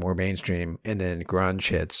becoming more mainstream. And then grunge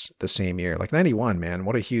hits the same year. Like 91, man,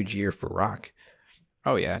 what a huge year for rock.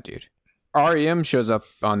 Oh, yeah, dude. REM shows up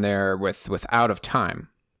on there with Out of Time.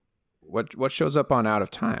 What shows up on Out of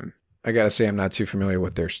Time? I gotta say, I'm not too familiar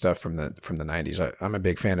with their stuff from the 90s. I'm a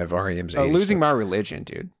big fan of REM's 80s Losing stuff. My Religion,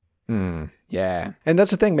 dude. Yeah. And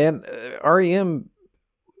that's the thing, man. The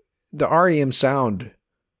REM sound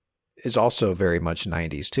is also very much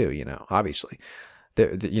 90s too, obviously.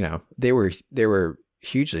 They were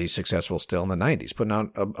hugely successful still in the 90s, putting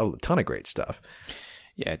out a ton of great stuff.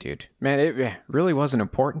 Yeah, dude. Man, it really was an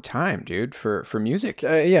important time, dude, for music.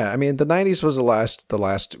 Yeah, I mean, the 90s was the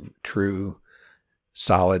last true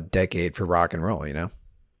solid decade for rock and roll,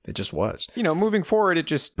 It just was. Moving forward, it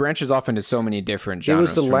just branches off into so many different genres. It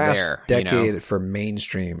was the last there, decade for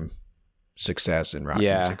mainstream success in rock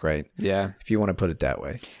Yeah. music, right? Yeah. If you want to put it that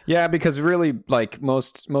way. Yeah, because really, like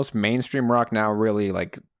most mainstream rock now really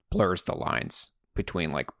like blurs the lines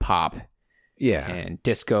between like pop Yeah. and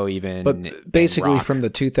disco even. But basically rock. from the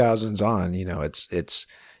 2000s on, you know, it's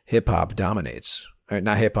hip hop dominates. Or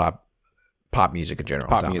not hip hop, pop music in general.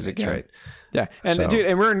 Pop dominates, music, yeah. right? Yeah. And So- dude,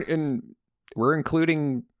 and we're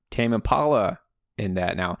including Tame Impala in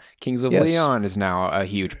that now. Kings of Yes. Leon is now a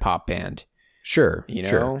huge pop band. Sure, You know?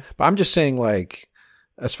 sure. But I'm just saying, like,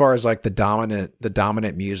 as far as like the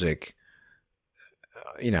dominant music,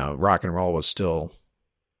 you know, rock and roll was still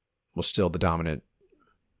the dominant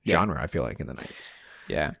genre. I feel like in the 90s.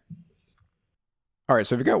 Yeah. All right,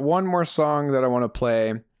 so we've got one more song that I want to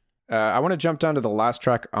play. I want to jump down to the last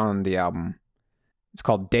track on the album. It's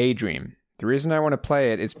called Daydream. The reason I want to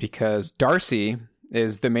play it is because Darcy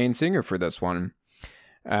is the main singer for this one.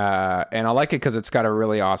 And I like it because it's got a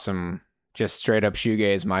really awesome, just straight up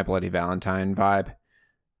shoegaze My Bloody Valentine vibe.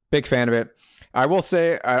 Big fan of it. I will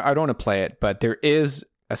say, I don't want to play it, but there is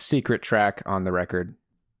a secret track on the record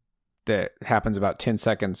that happens about 10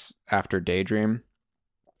 seconds after Daydream.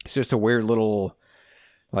 It's just a weird little,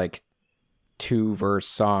 like, 2-verse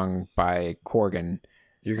song by Corgan.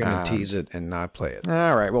 You're gonna tease it and not play it.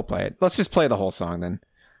 All right, we'll play it. Let's just play the whole song then.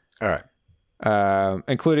 All right.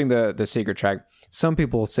 Including the secret track. Some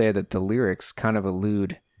people say that the lyrics kind of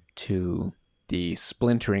allude to the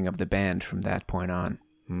splintering of the band from that point on.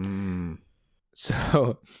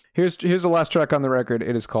 So here's the last track on the record.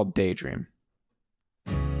 It is called Daydream.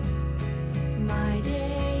 My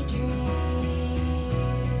daydream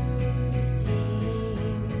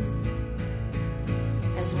seems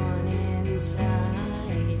as one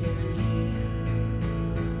inside of you.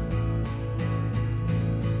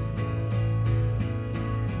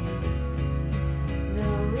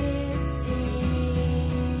 Though it seems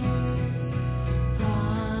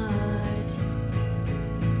hard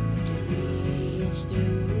to reach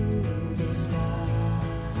through this light,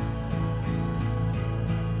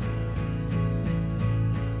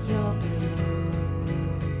 you're blue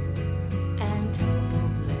and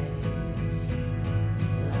hopeless light.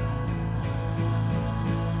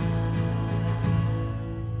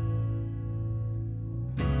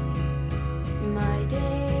 My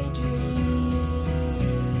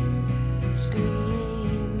daydream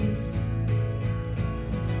screams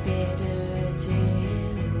bitter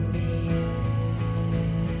till the end.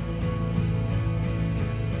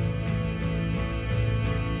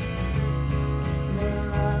 The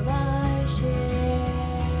love I share,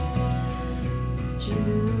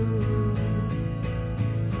 true,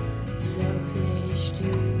 selfish to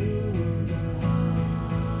the heart.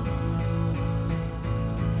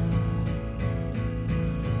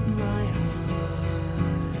 My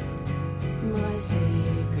heart, my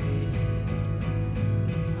sacred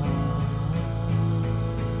heart.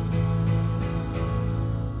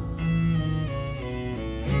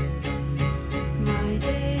 My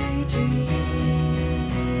daydream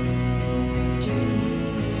dream.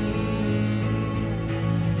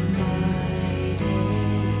 My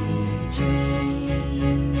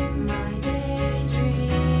daydream, my daydream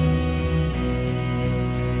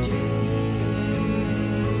dream.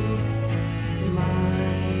 My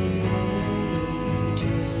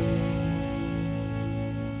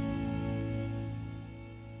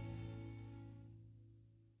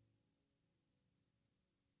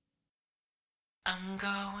I'm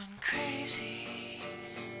going crazy.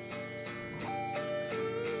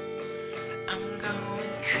 I'm going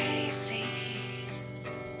crazy.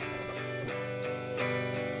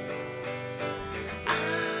 I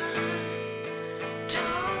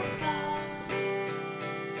don't want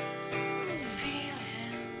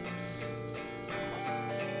feelings.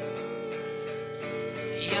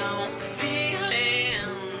 Your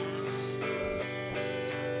feelings.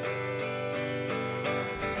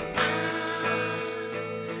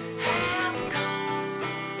 I have gone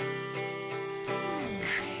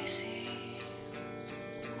crazy.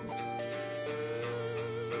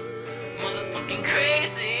 Motherfucking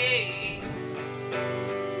crazy.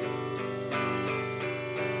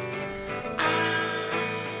 I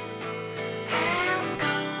have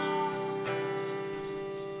gone.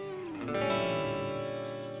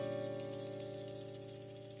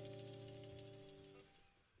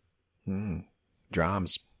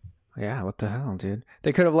 Drums. Yeah, what the hell, dude?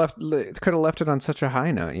 They could have left it on such a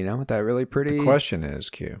high note, you know, with that really pretty. The question is,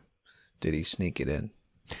 Q, did he sneak it in?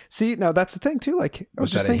 See, now that's the thing too. Like, I Was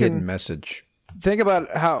was just that a thinking, hidden message? think about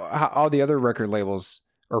how all the other record labels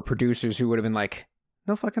or producers who would have been like,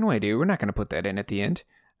 no fucking way, dude, we're not going to put that in at the end.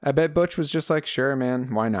 I bet Butch was just like, sure,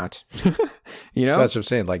 man, why not? You know? That's what I'm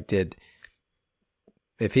saying. Like, did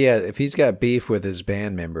If he's got beef with his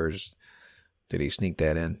band members, did he sneak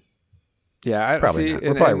that in? Yeah, Probably see, not.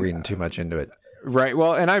 We're probably reading too much into it. Right.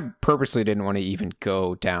 Well, and I purposely didn't want to even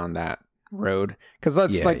go down that road because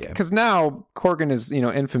because now Corgan is,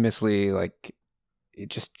 infamously like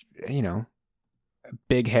just,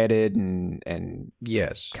 big-headed and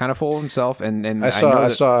yes, kind of full of himself. And I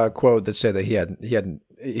saw a quote that said that he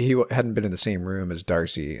hadn't been in the same room as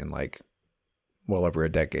Darcy in like well over a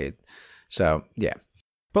decade. So yeah.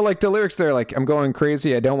 But like the lyrics there, like I'm going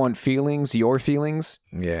crazy. I don't want feelings, your feelings.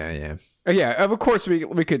 Yeah. Yeah. Of course we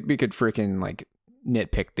could freaking like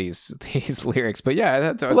nitpick these lyrics, but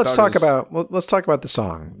yeah. Let's talk about the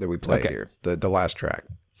song that we played here, the last track.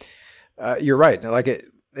 You're right. Like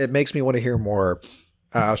it makes me want to hear more.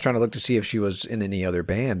 I was trying to look to see if she was in any other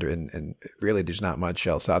band, and really, there's not much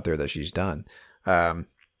else out there that she's done. But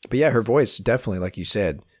yeah, her voice definitely, like you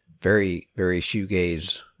said, very, very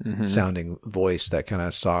shoegaze sounding voice. That kind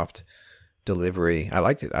of soft delivery. I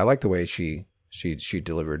liked it. I like the way she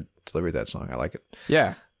delivered that song. I like it.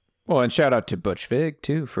 Yeah. Well, and shout out to Butch Vig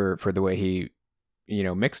too for the way he,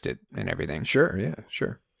 mixed it and everything. Sure. Yeah.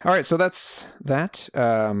 Sure. All right. So that's that.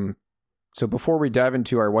 So before we dive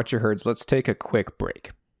into our What You Heards, let's take a quick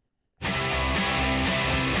break.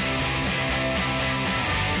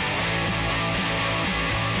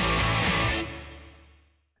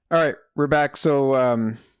 All right, we're back.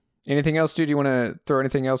 So anything else, dude? You want to throw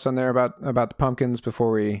anything else on there about the Pumpkins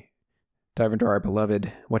before we dive into our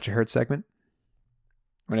beloved What You Heard segment?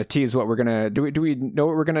 I'm going to tease what we're going to... Do we know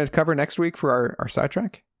what we're going to cover next week for our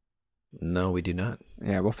sidetrack? No, we do not.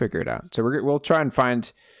 Yeah, we'll figure it out. So we'll try and find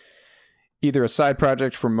either a side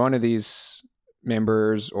project from one of these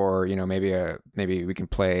members, or maybe we can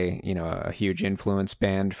play a huge influence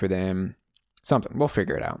band for them. Something. We'll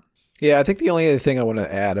figure it out. Yeah, I think the only other thing I want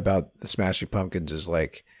to add about the Smashing Pumpkins is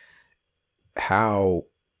like how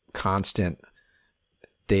constant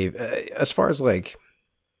they've, as far as like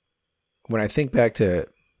when I think back to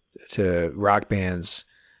rock bands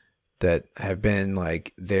that have been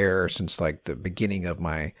like there since like the beginning of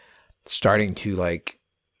my starting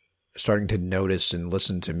to notice and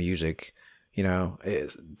listen to music,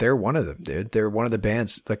 they're one of them, dude. They're one of the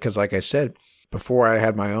bands, because like I said, before I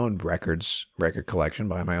had my own record collection,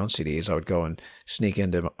 buy my own CDs, I would go and sneak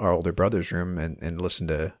into our older brother's room and listen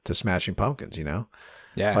to Smashing Pumpkins,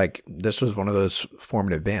 Yeah. Like this was one of those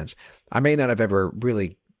formative bands. I may not have ever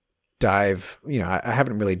really I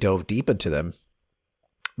haven't really dove deep into them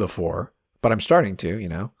before, but I'm starting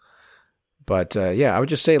to, But yeah, I would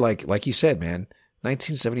just say like you said, man,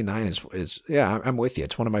 1979 is yeah, I'm with you.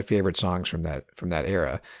 It's one of my favorite songs from that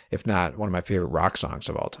era, if not one of my favorite rock songs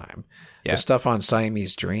of all time. Yeah. The stuff on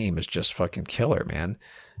Siamese Dream is just fucking killer, man.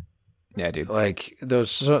 Yeah, dude. Like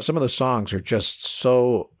some of those songs are just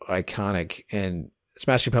so iconic, and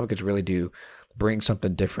Smashing Pumpkins really do bring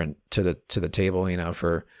something different to the table,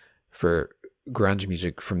 for grunge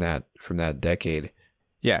music from that decade.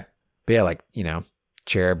 Yeah. But yeah, like,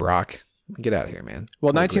 Cherub Rock. Get out of here, man.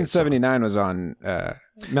 Well, 1979 was on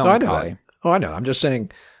Melancholy. I know. I'm just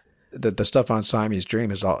saying that the stuff on Siamese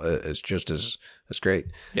Dream is just as great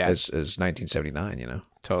as 1979,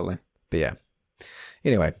 Totally. But yeah.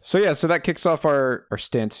 Anyway. So that kicks off our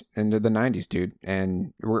stint into the 90s, dude.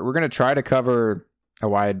 And we're going to try to cover a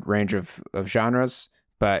wide range of genres,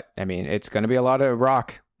 but I mean, it's going to be a lot of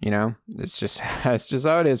rock, It's just how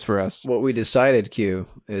it is for us. What we decided, Q,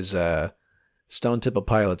 is Stone Temple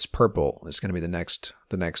Pilots Purple is going to be the next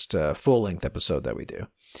full-length episode that we do.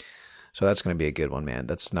 So that's going to be a good one, man.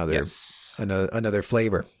 That's another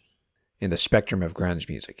flavor in the spectrum of grunge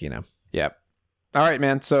music, Yep. All right,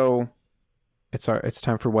 man. So it's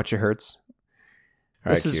time for What You Heards.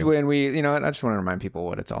 This is when we, I just want to remind people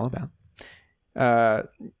what it's all about.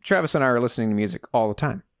 Travis and I are listening to music all the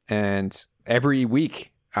time, and every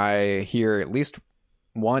week I hear at least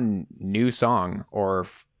one new song or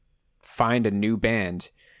find a new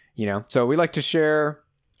band, So we like to share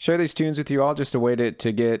these tunes with you all, just a way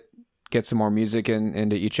to get some more music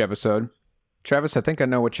into each episode. Travis, I think I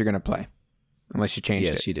know what you're going to play, unless you changed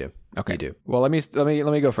it. Yes, you do. Okay. You do. Well, let me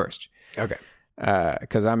go first. Okay.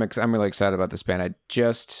 Because I'm really excited about this band. I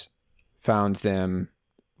just found them.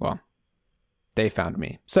 Well, they found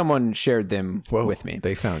me. Someone shared them with me.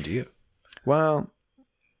 They found you. Well,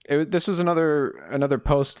 this was another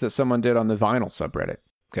post that someone did on the vinyl subreddit.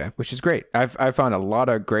 Okay. Which is great. I've found a lot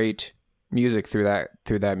of great music through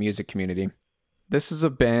that music community. This is a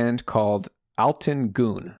band called Altan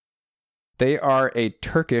Gün. They are a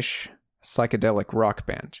Turkish psychedelic rock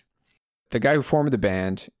band. The guy who formed the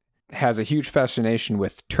band has a huge fascination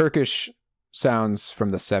with Turkish sounds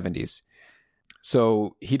from the 70s.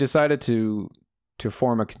 So he decided to to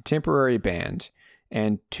form a contemporary band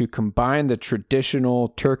and to combine the traditional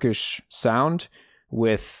Turkish sound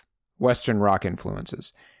with Western rock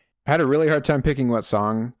influences. I had a really hard time picking what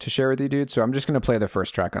song to share with you, dude, so I'm just going to play the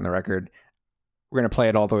first track on the record. We're going to play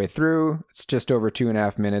it all the way through. It's just over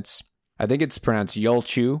 2.5 minutes. I think it's pronounced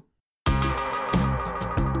Yolchu.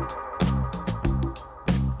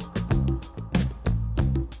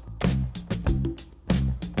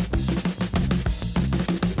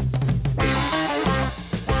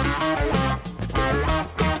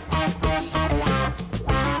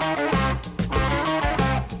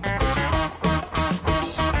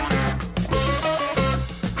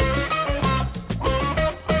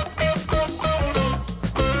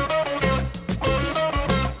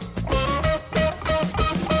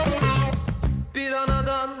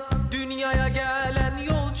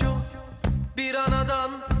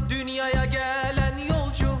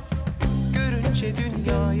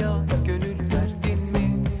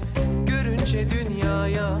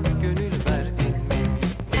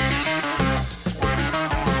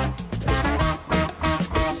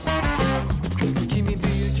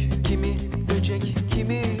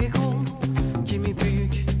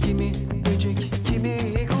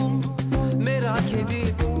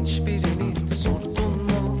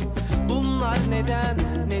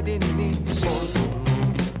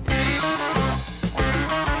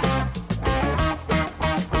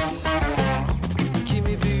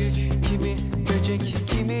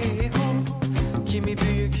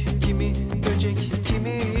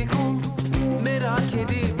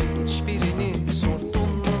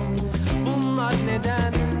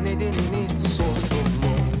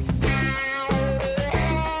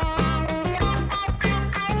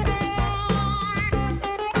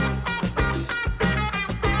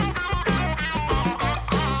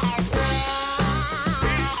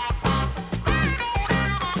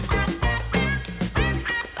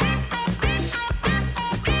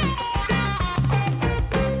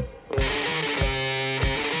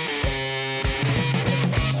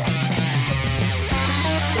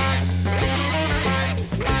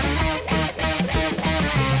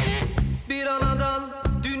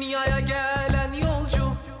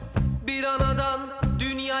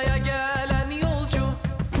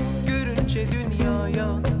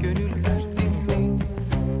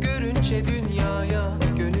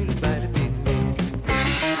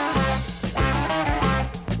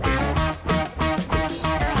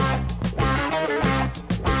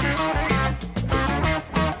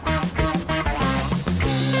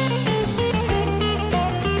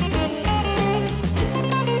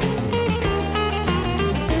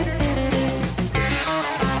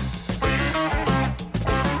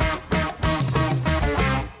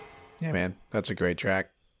 That's a great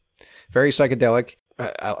track. Very psychedelic.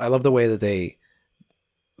 I love the way that they,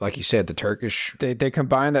 like you said, the Turkish. They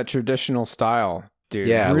combine that traditional style, dude.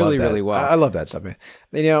 Yeah, really, I love that. really well. I love that stuff, man.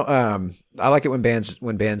 You know, I like it when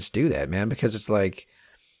bands do that, man, because it's like,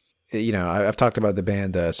 you know, I've talked about the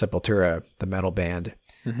band Sepultura, the metal band,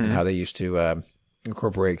 and how they used to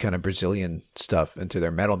incorporate kind of Brazilian stuff into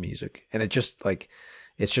their metal music, and it just like,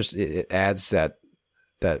 it adds that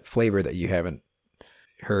flavor that you haven't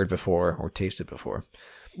heard before or tasted before.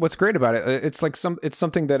 What's great about it, it's like it's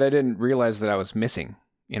something that I didn't realize that I was missing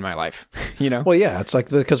in my life, you know? Well, yeah, it's like,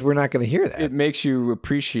 because we're not going to hear that. It makes you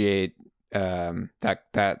appreciate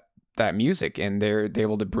that music, and they're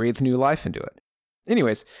able to breathe new life into it.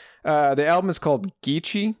 Anyways, the album is called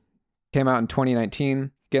Geechee, came out in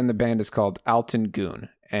 2019. Again, the band is called Altan Gün,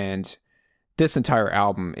 and this entire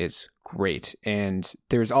album is great. And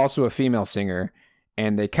there's also a female singer,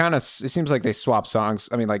 and they kind of, it seems like they swap songs.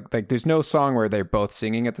 I mean, like there's no song where they're both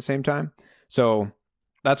singing at the same time. So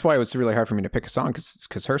that's why it was really hard for me to pick a song,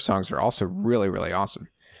 because her songs are also really, really awesome.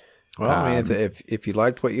 Well, I mean, if you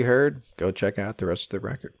liked what you heard, go check out the rest of the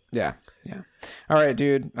record. Yeah. All right,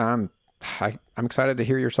 dude. I'm excited to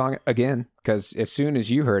hear your song again, because as soon as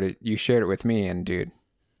you heard it, you shared it with me, and dude,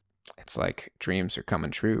 it's like dreams are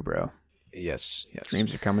coming true, bro. Yes.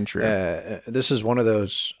 Dreams are coming true. This is one of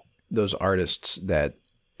those artists that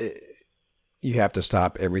you have to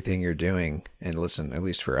stop everything you're doing and listen, at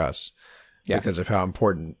least for us, because of how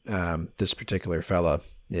important this particular fella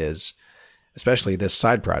is, especially this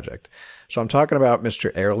side project. So I'm talking about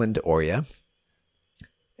Mr. Erlend Orja.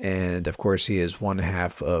 And of course, he is one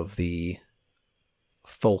half of the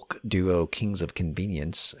folk duo Kings of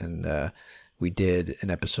Convenience. And we did an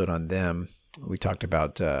episode on them. We talked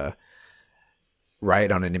about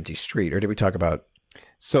Riot on an Empty Street. Or did we talk about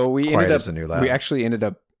we actually ended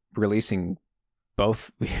up releasing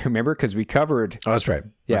both. Remember? Because we covered. Oh, that's right.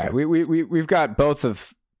 Yeah. Okay. We've got both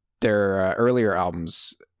of their earlier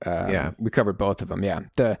albums we covered both of them. Yeah,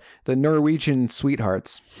 the Norwegian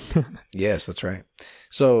Sweethearts. Yes, that's right.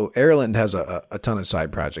 So Erland has a ton of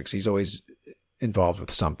side projects. He's always involved with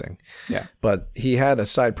something. Yeah. But he had a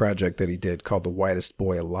side project that he did called The Whitest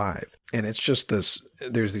Boy Alive. And it's just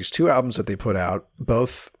there's these 2 albums that they put out,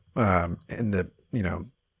 both in the,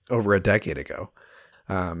 over a decade ago.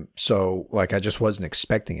 So like I just wasn't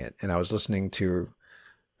expecting it. And I was listening to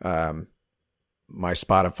my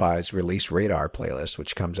Spotify's Release Radar playlist,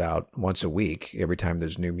 which comes out once a week, every time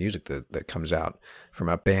there's new music that comes out from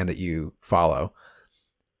a band that you follow.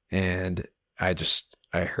 And I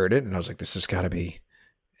heard it and I was like, this has got to be,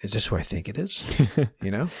 is this who I think it is? And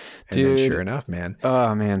Dude, then sure enough, man.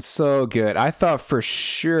 Oh man, so good. I thought for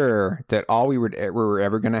sure that all we were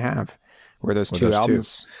ever going to have were those 2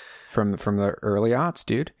 albums from the early aughts,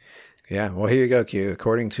 dude. Yeah. Well, here you go, Q.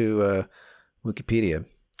 According to Wikipedia,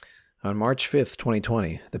 on March 5th,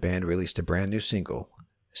 2020, the band released a brand new single,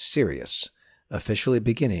 Serious, officially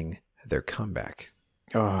beginning their comeback.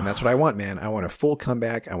 Oh. And that's what I want, man. I want a full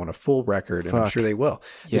comeback. I want a full record, and I'm sure they will.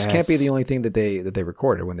 Yes. This can't be the only thing that they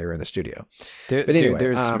recorded when they were in the studio. But anyway,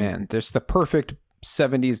 dude, there's the perfect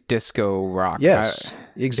 70s disco rock. Yes,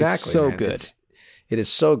 exactly. It's so man. good. It is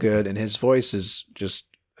so good, and his voice is just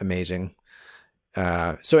amazing.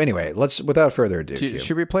 So anyway, without further ado,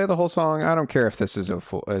 should we play the whole song? I don't care if this is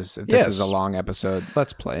is a long episode.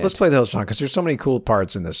 Let's play it. Let's play the whole song because there's so many cool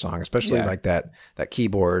parts in this song, especially like that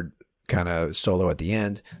keyboard kind of solo at the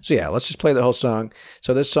end. So yeah, let's just play the whole song.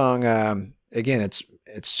 So this song, again, it's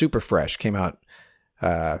super fresh. Came out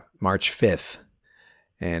March 5th,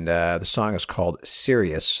 and the song is called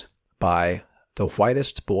 "Serious" by The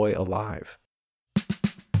Whitest Boy Alive.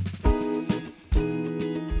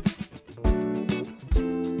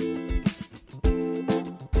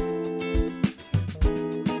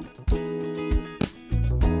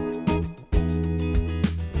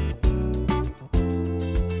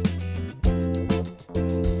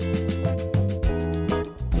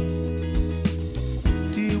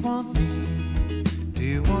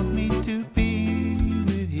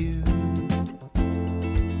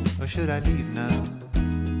 Should I leave now?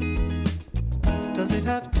 Does it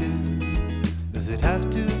have to? Does it have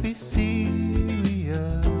to be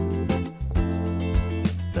serious?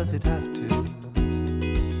 Does it have to?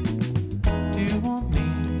 Do you want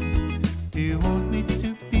me? Do you want me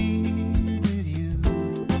to be with you?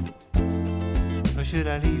 Or should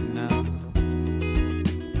I leave now?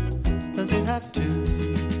 Does it have to?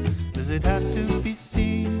 Does it have to be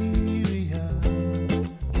serious?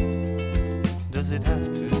 Does it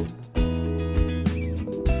have to?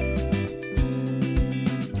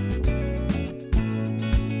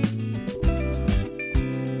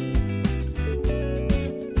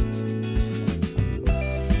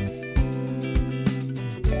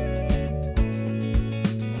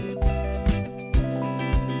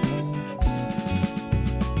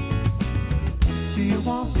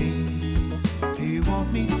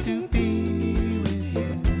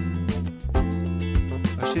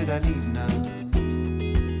 Should I leave now?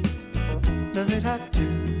 Does it have to?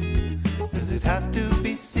 Does it have to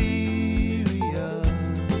be serious?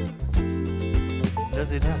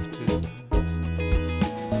 Does it have to?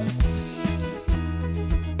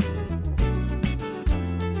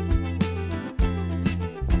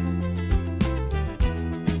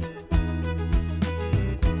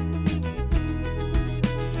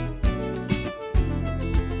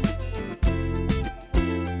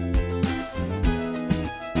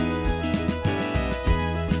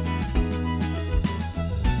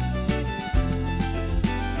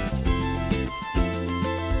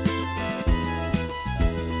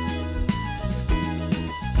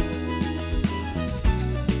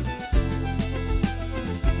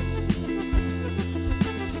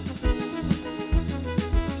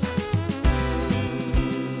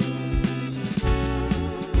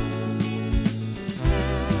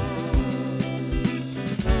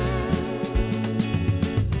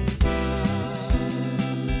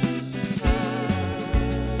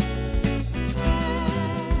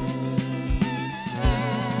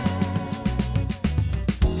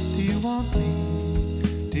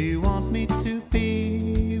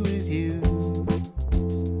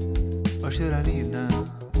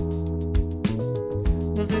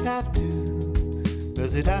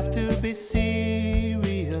 Does it have to be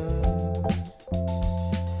serious?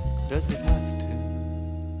 Does it have to?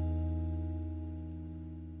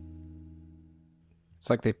 It's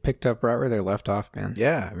like they picked up right where they left off, man.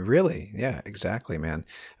 Yeah, really. Yeah, exactly, man.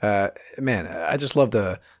 Man, I just love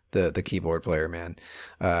the keyboard player, man.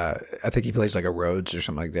 I think he plays like a Rhodes or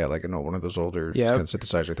something like that, like one of those older kind of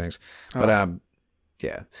synthesizer things. But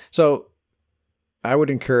yeah. So I would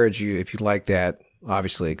encourage you, if you like that,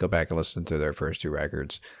 obviously go back and listen to their first 2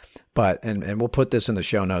 records. But, and we'll put this in the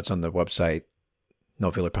show notes on the website,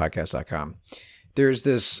 nofillerpodcast.com. There's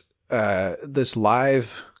this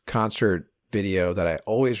live concert video that I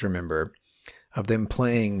always remember of them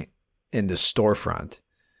playing in the storefront.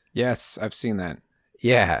 Yes, I've seen that.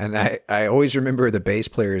 Yeah, and I always remember the bass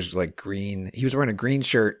player's like green. He was wearing a green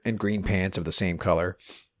shirt and green pants of the same color.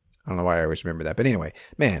 I don't know why I always remember that. But anyway,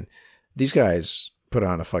 man, these guys put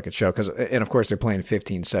on a fucking show. And of course, they're playing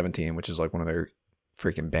 1517, which is like one of their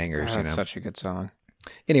freaking bangers. That's such a good song.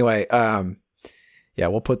 Anyway, yeah,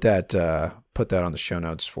 we'll put that on the show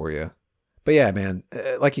notes for you. But yeah, man,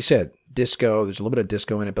 like you said, disco, there's a little bit of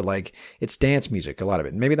disco in it, but like it's dance music, a lot of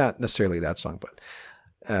it. Maybe not necessarily that song, but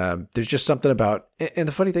there's just something about, and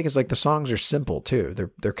the funny thing is like the songs are simple too.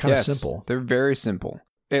 They're kind of simple. They're very simple.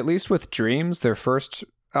 At least with Dreams, their first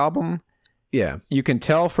album. Yeah. You can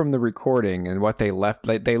tell from the recording and what they left.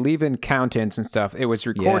 Like they leave in count-ins and stuff. It was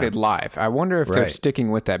recorded live. I wonder if they're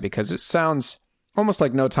sticking with that because it sounds almost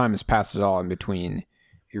like no time has passed at all in between.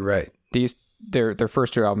 You're right. Their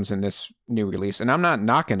first 2 albums and this new release. And I'm not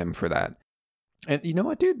knocking them for that. And you know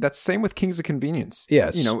what, dude? That's the same with Kings of Convenience.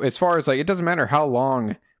 Yes. You know, as far as like, it doesn't matter how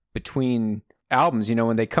long between albums, you know,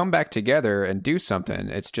 when they come back together and do something,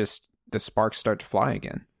 it's just the sparks start to fly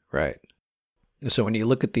again. Right. So when you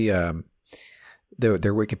look at their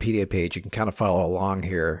Wikipedia page, you can kind of follow along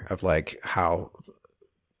here of like how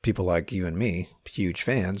people like you and me, huge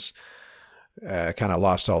fans, kind of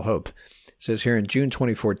lost all hope. It says here in June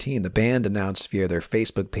 2014, the band announced via their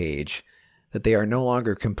Facebook page that they are no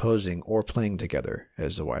longer composing or playing together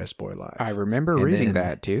as the Whitest Boy Live. I remember reading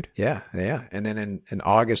that, dude. Yeah. And then in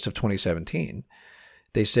August of 2017,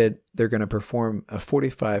 they said they're going to perform a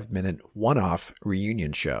 45-minute one-off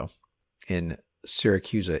reunion show in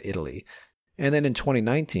Syracuse, Italy. And then in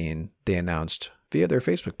 2019, they announced via their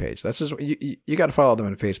Facebook page, that's just, you got to follow them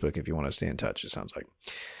on Facebook if you want to stay in touch, it sounds like,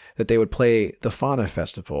 that they would play the Fauna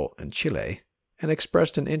Festival in Chile and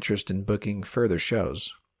expressed an interest in booking further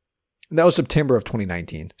shows. And that was September of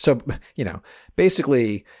 2019. So, you know,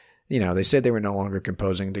 basically, you know, they said they were no longer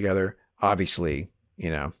composing together. Obviously,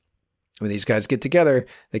 you know, when these guys get together,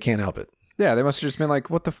 they can't help it. Yeah, they must have just been like,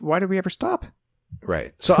 why did we ever stop?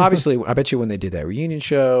 Right. So obviously, I bet you when they did that reunion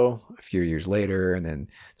show a few years later, and then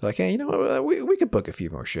they're like, hey, you know what, we could book a few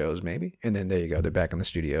more shows maybe. And then there you go. They're back in the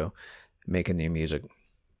studio making new music.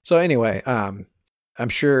 So anyway, I'm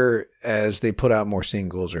sure as they put out more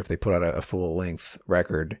singles or if they put out a full length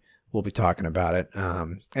record, we'll be talking about it.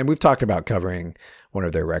 And we've talked about covering one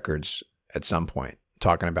of their records at some point,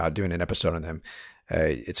 talking about doing an episode on them.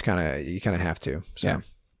 It's you kind of have to. So yeah.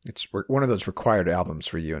 It's one of those required albums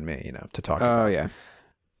for you and me, you know, to talk about. Oh, yeah.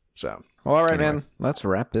 So. Well, all right, man. Let's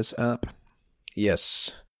wrap this up.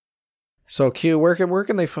 Yes. So, Q, where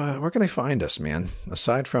can they find us, man?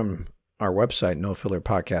 Aside from our website,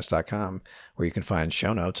 nofillerpodcast.com, where you can find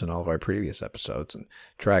show notes and all of our previous episodes and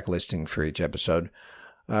track listing for each episode.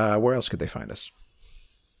 Where else could they find us?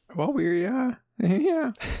 Well, yeah.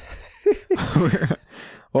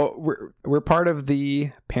 we're part of the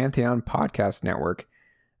Pantheon Podcast Network.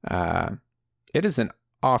 It is an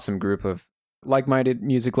awesome group of like-minded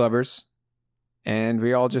music lovers, and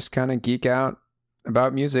we all just kind of geek out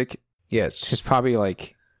about music. Yes. There's probably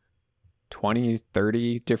like 20,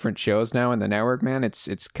 30 different shows now in the network, man.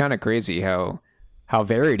 It's kind of crazy how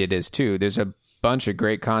varied it is too. There's a bunch of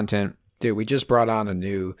great content. Dude, we just brought on a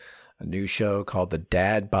new show called the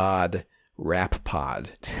Dad Bod Rap Pod.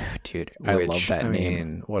 Dude, I love that name. I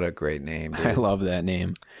mean, what a great name, dude. I love that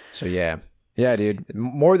name. So yeah. Yeah, dude.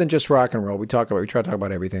 More than just rock and roll. We try to talk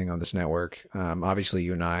about everything on this network. Obviously,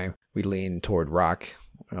 you and I, we lean toward rock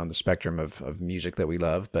on the spectrum of music that we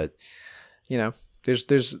love. But you know, if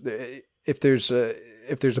there's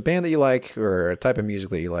a band that you like or a type of music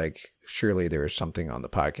that you like, surely there is something on the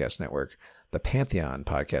podcast network, the Pantheon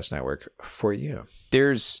Podcast Network, for you.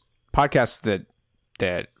 There's podcasts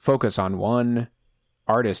that focus on one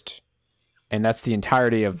artist, and that's the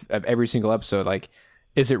entirety of every single episode. Like,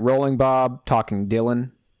 is it Rolling Bob talking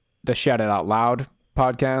Dylan? The Shout It Out Loud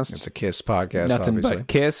podcast. It's a Kiss podcast. Nothing obviously. But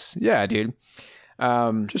Kiss. Yeah, dude.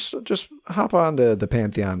 Just hop on to the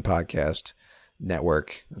Pantheon Podcast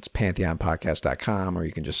Network. It's pantheonpodcast.com, or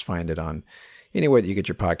you can just find it on anywhere that you get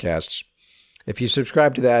your podcasts. If you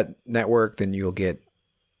subscribe to that network, then you'll get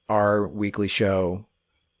our weekly show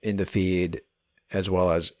in the feed, as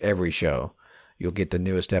well as every show. You'll get the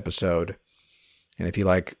newest episode. And if you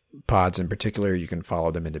like pods in particular, you can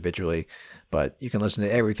follow them individually. But you can listen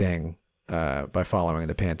to everything by following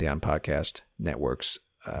the Pantheon Podcast Network's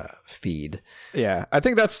feed. Yeah, I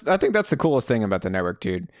think that's the coolest thing about the network,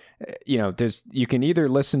 dude. You know, you can either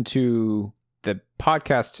listen to the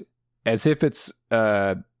podcast as if it's like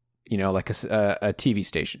a TV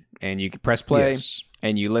station, and you can press play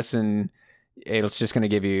and you listen. It's just going to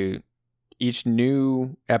give you each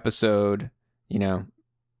new episode,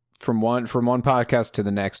 from one podcast to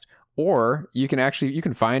the next. Or you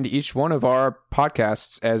can find each one of our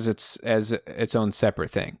podcasts as its own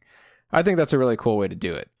separate thing. I think that's a really cool way to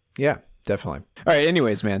do it. Yeah, definitely. All right.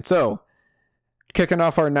 Anyways, man. So kicking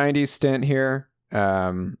off our 90s stint here,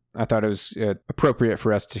 I thought it was appropriate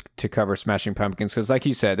for us to cover Smashing Pumpkins because, like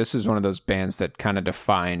you said, this is one of those bands that kind of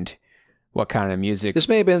defined what kind of music. This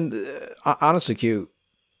may have been, honestly, Q,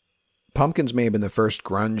 Pumpkins may have been the first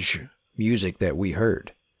grunge music that we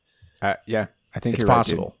heard. Yeah, I think it's you're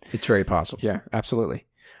possible. Right, it's very possible. Yeah, absolutely.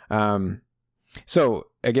 So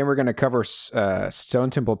again, we're going to cover Stone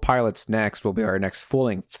Temple Pilots next. Will be our next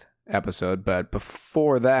full-length episode. But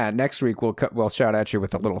before that, next week we'll shout at you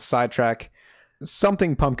with a little sidetrack,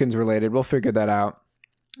 something Pumpkins related. We'll figure that out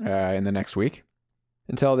in the next week.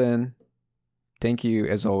 Until then, thank you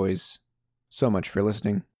as always so much for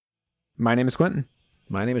listening. My name is Quentin.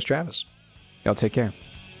 My name is Travis. Y'all take care.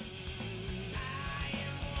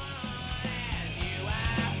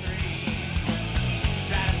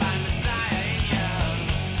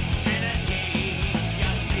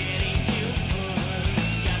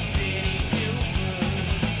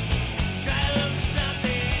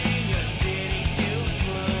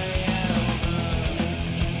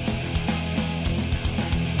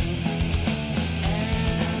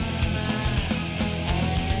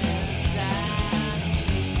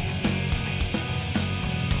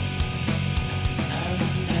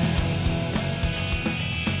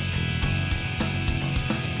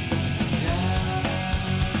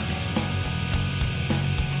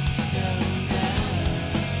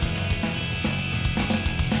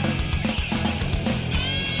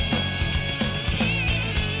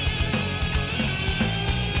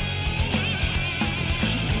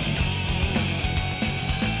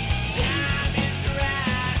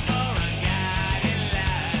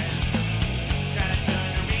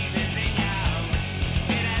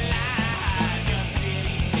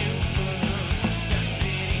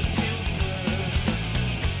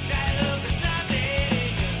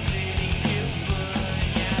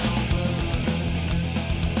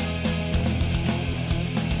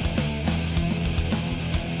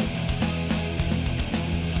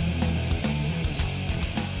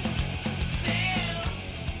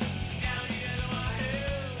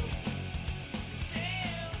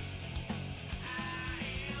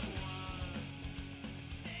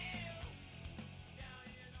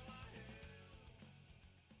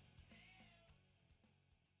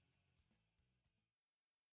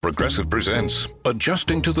 Progressive presents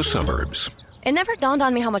Adjusting to the Suburbs. It never dawned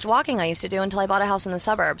on me how much walking I used to do until I bought a house in the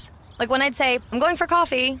suburbs. Like when I'd say, I'm going for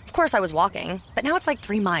coffee, of course I was walking, but now it's like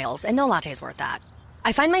 3 miles and no latte's worth that.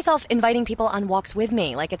 I find myself inviting people on walks with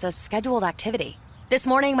me like it's a scheduled activity. This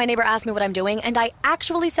morning, my neighbor asked me what I'm doing, and I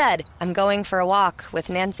actually said, I'm going for a walk with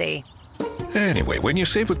Nancy. Anyway, when you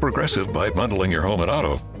save with Progressive by bundling your home and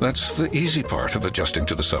auto, that's the easy part of adjusting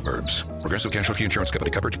to the suburbs. Progressive Casualty Insurance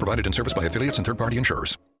Company. Coverage provided and serviced by affiliates and third-party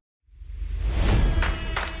insurers.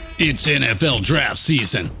 It's NFL draft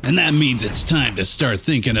season, and that means it's time to start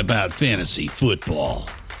thinking about fantasy football.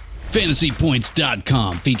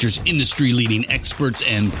 FantasyPoints.com features industry-leading experts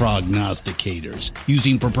and prognosticators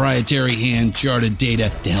using proprietary hand-charted data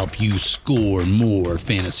to help you score more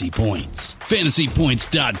fantasy points.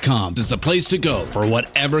 FantasyPoints.com is the place to go for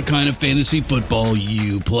whatever kind of fantasy football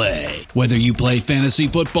you play. Whether you play fantasy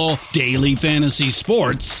football, daily fantasy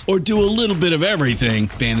sports, or do a little bit of everything,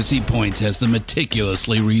 Fantasy Points has the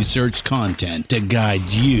meticulously researched content to guide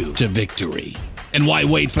you to victory. And why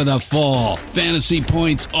wait for the fall? Fantasy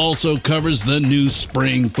Points also covers the new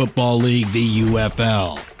spring football league, the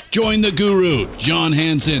UFL. Join the guru, John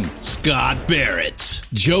Hansen, Scott Barrett,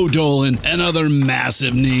 Joe Dolan, and other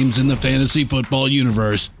massive names in the fantasy football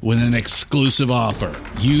universe with an exclusive offer.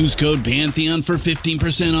 Use code Pantheon for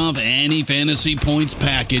 15% off any Fantasy Points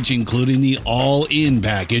package, including the all-in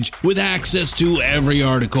package, with access to every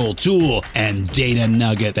article, tool, and data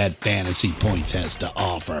nugget that Fantasy Points has to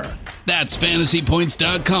offer. That's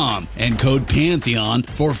FantasyPoints.com and code Pantheon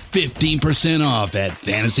for 15% off at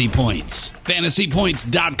Fantasy Points.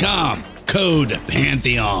 FantasyPoints.com, code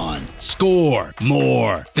Pantheon. Score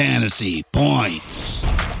more fantasy points.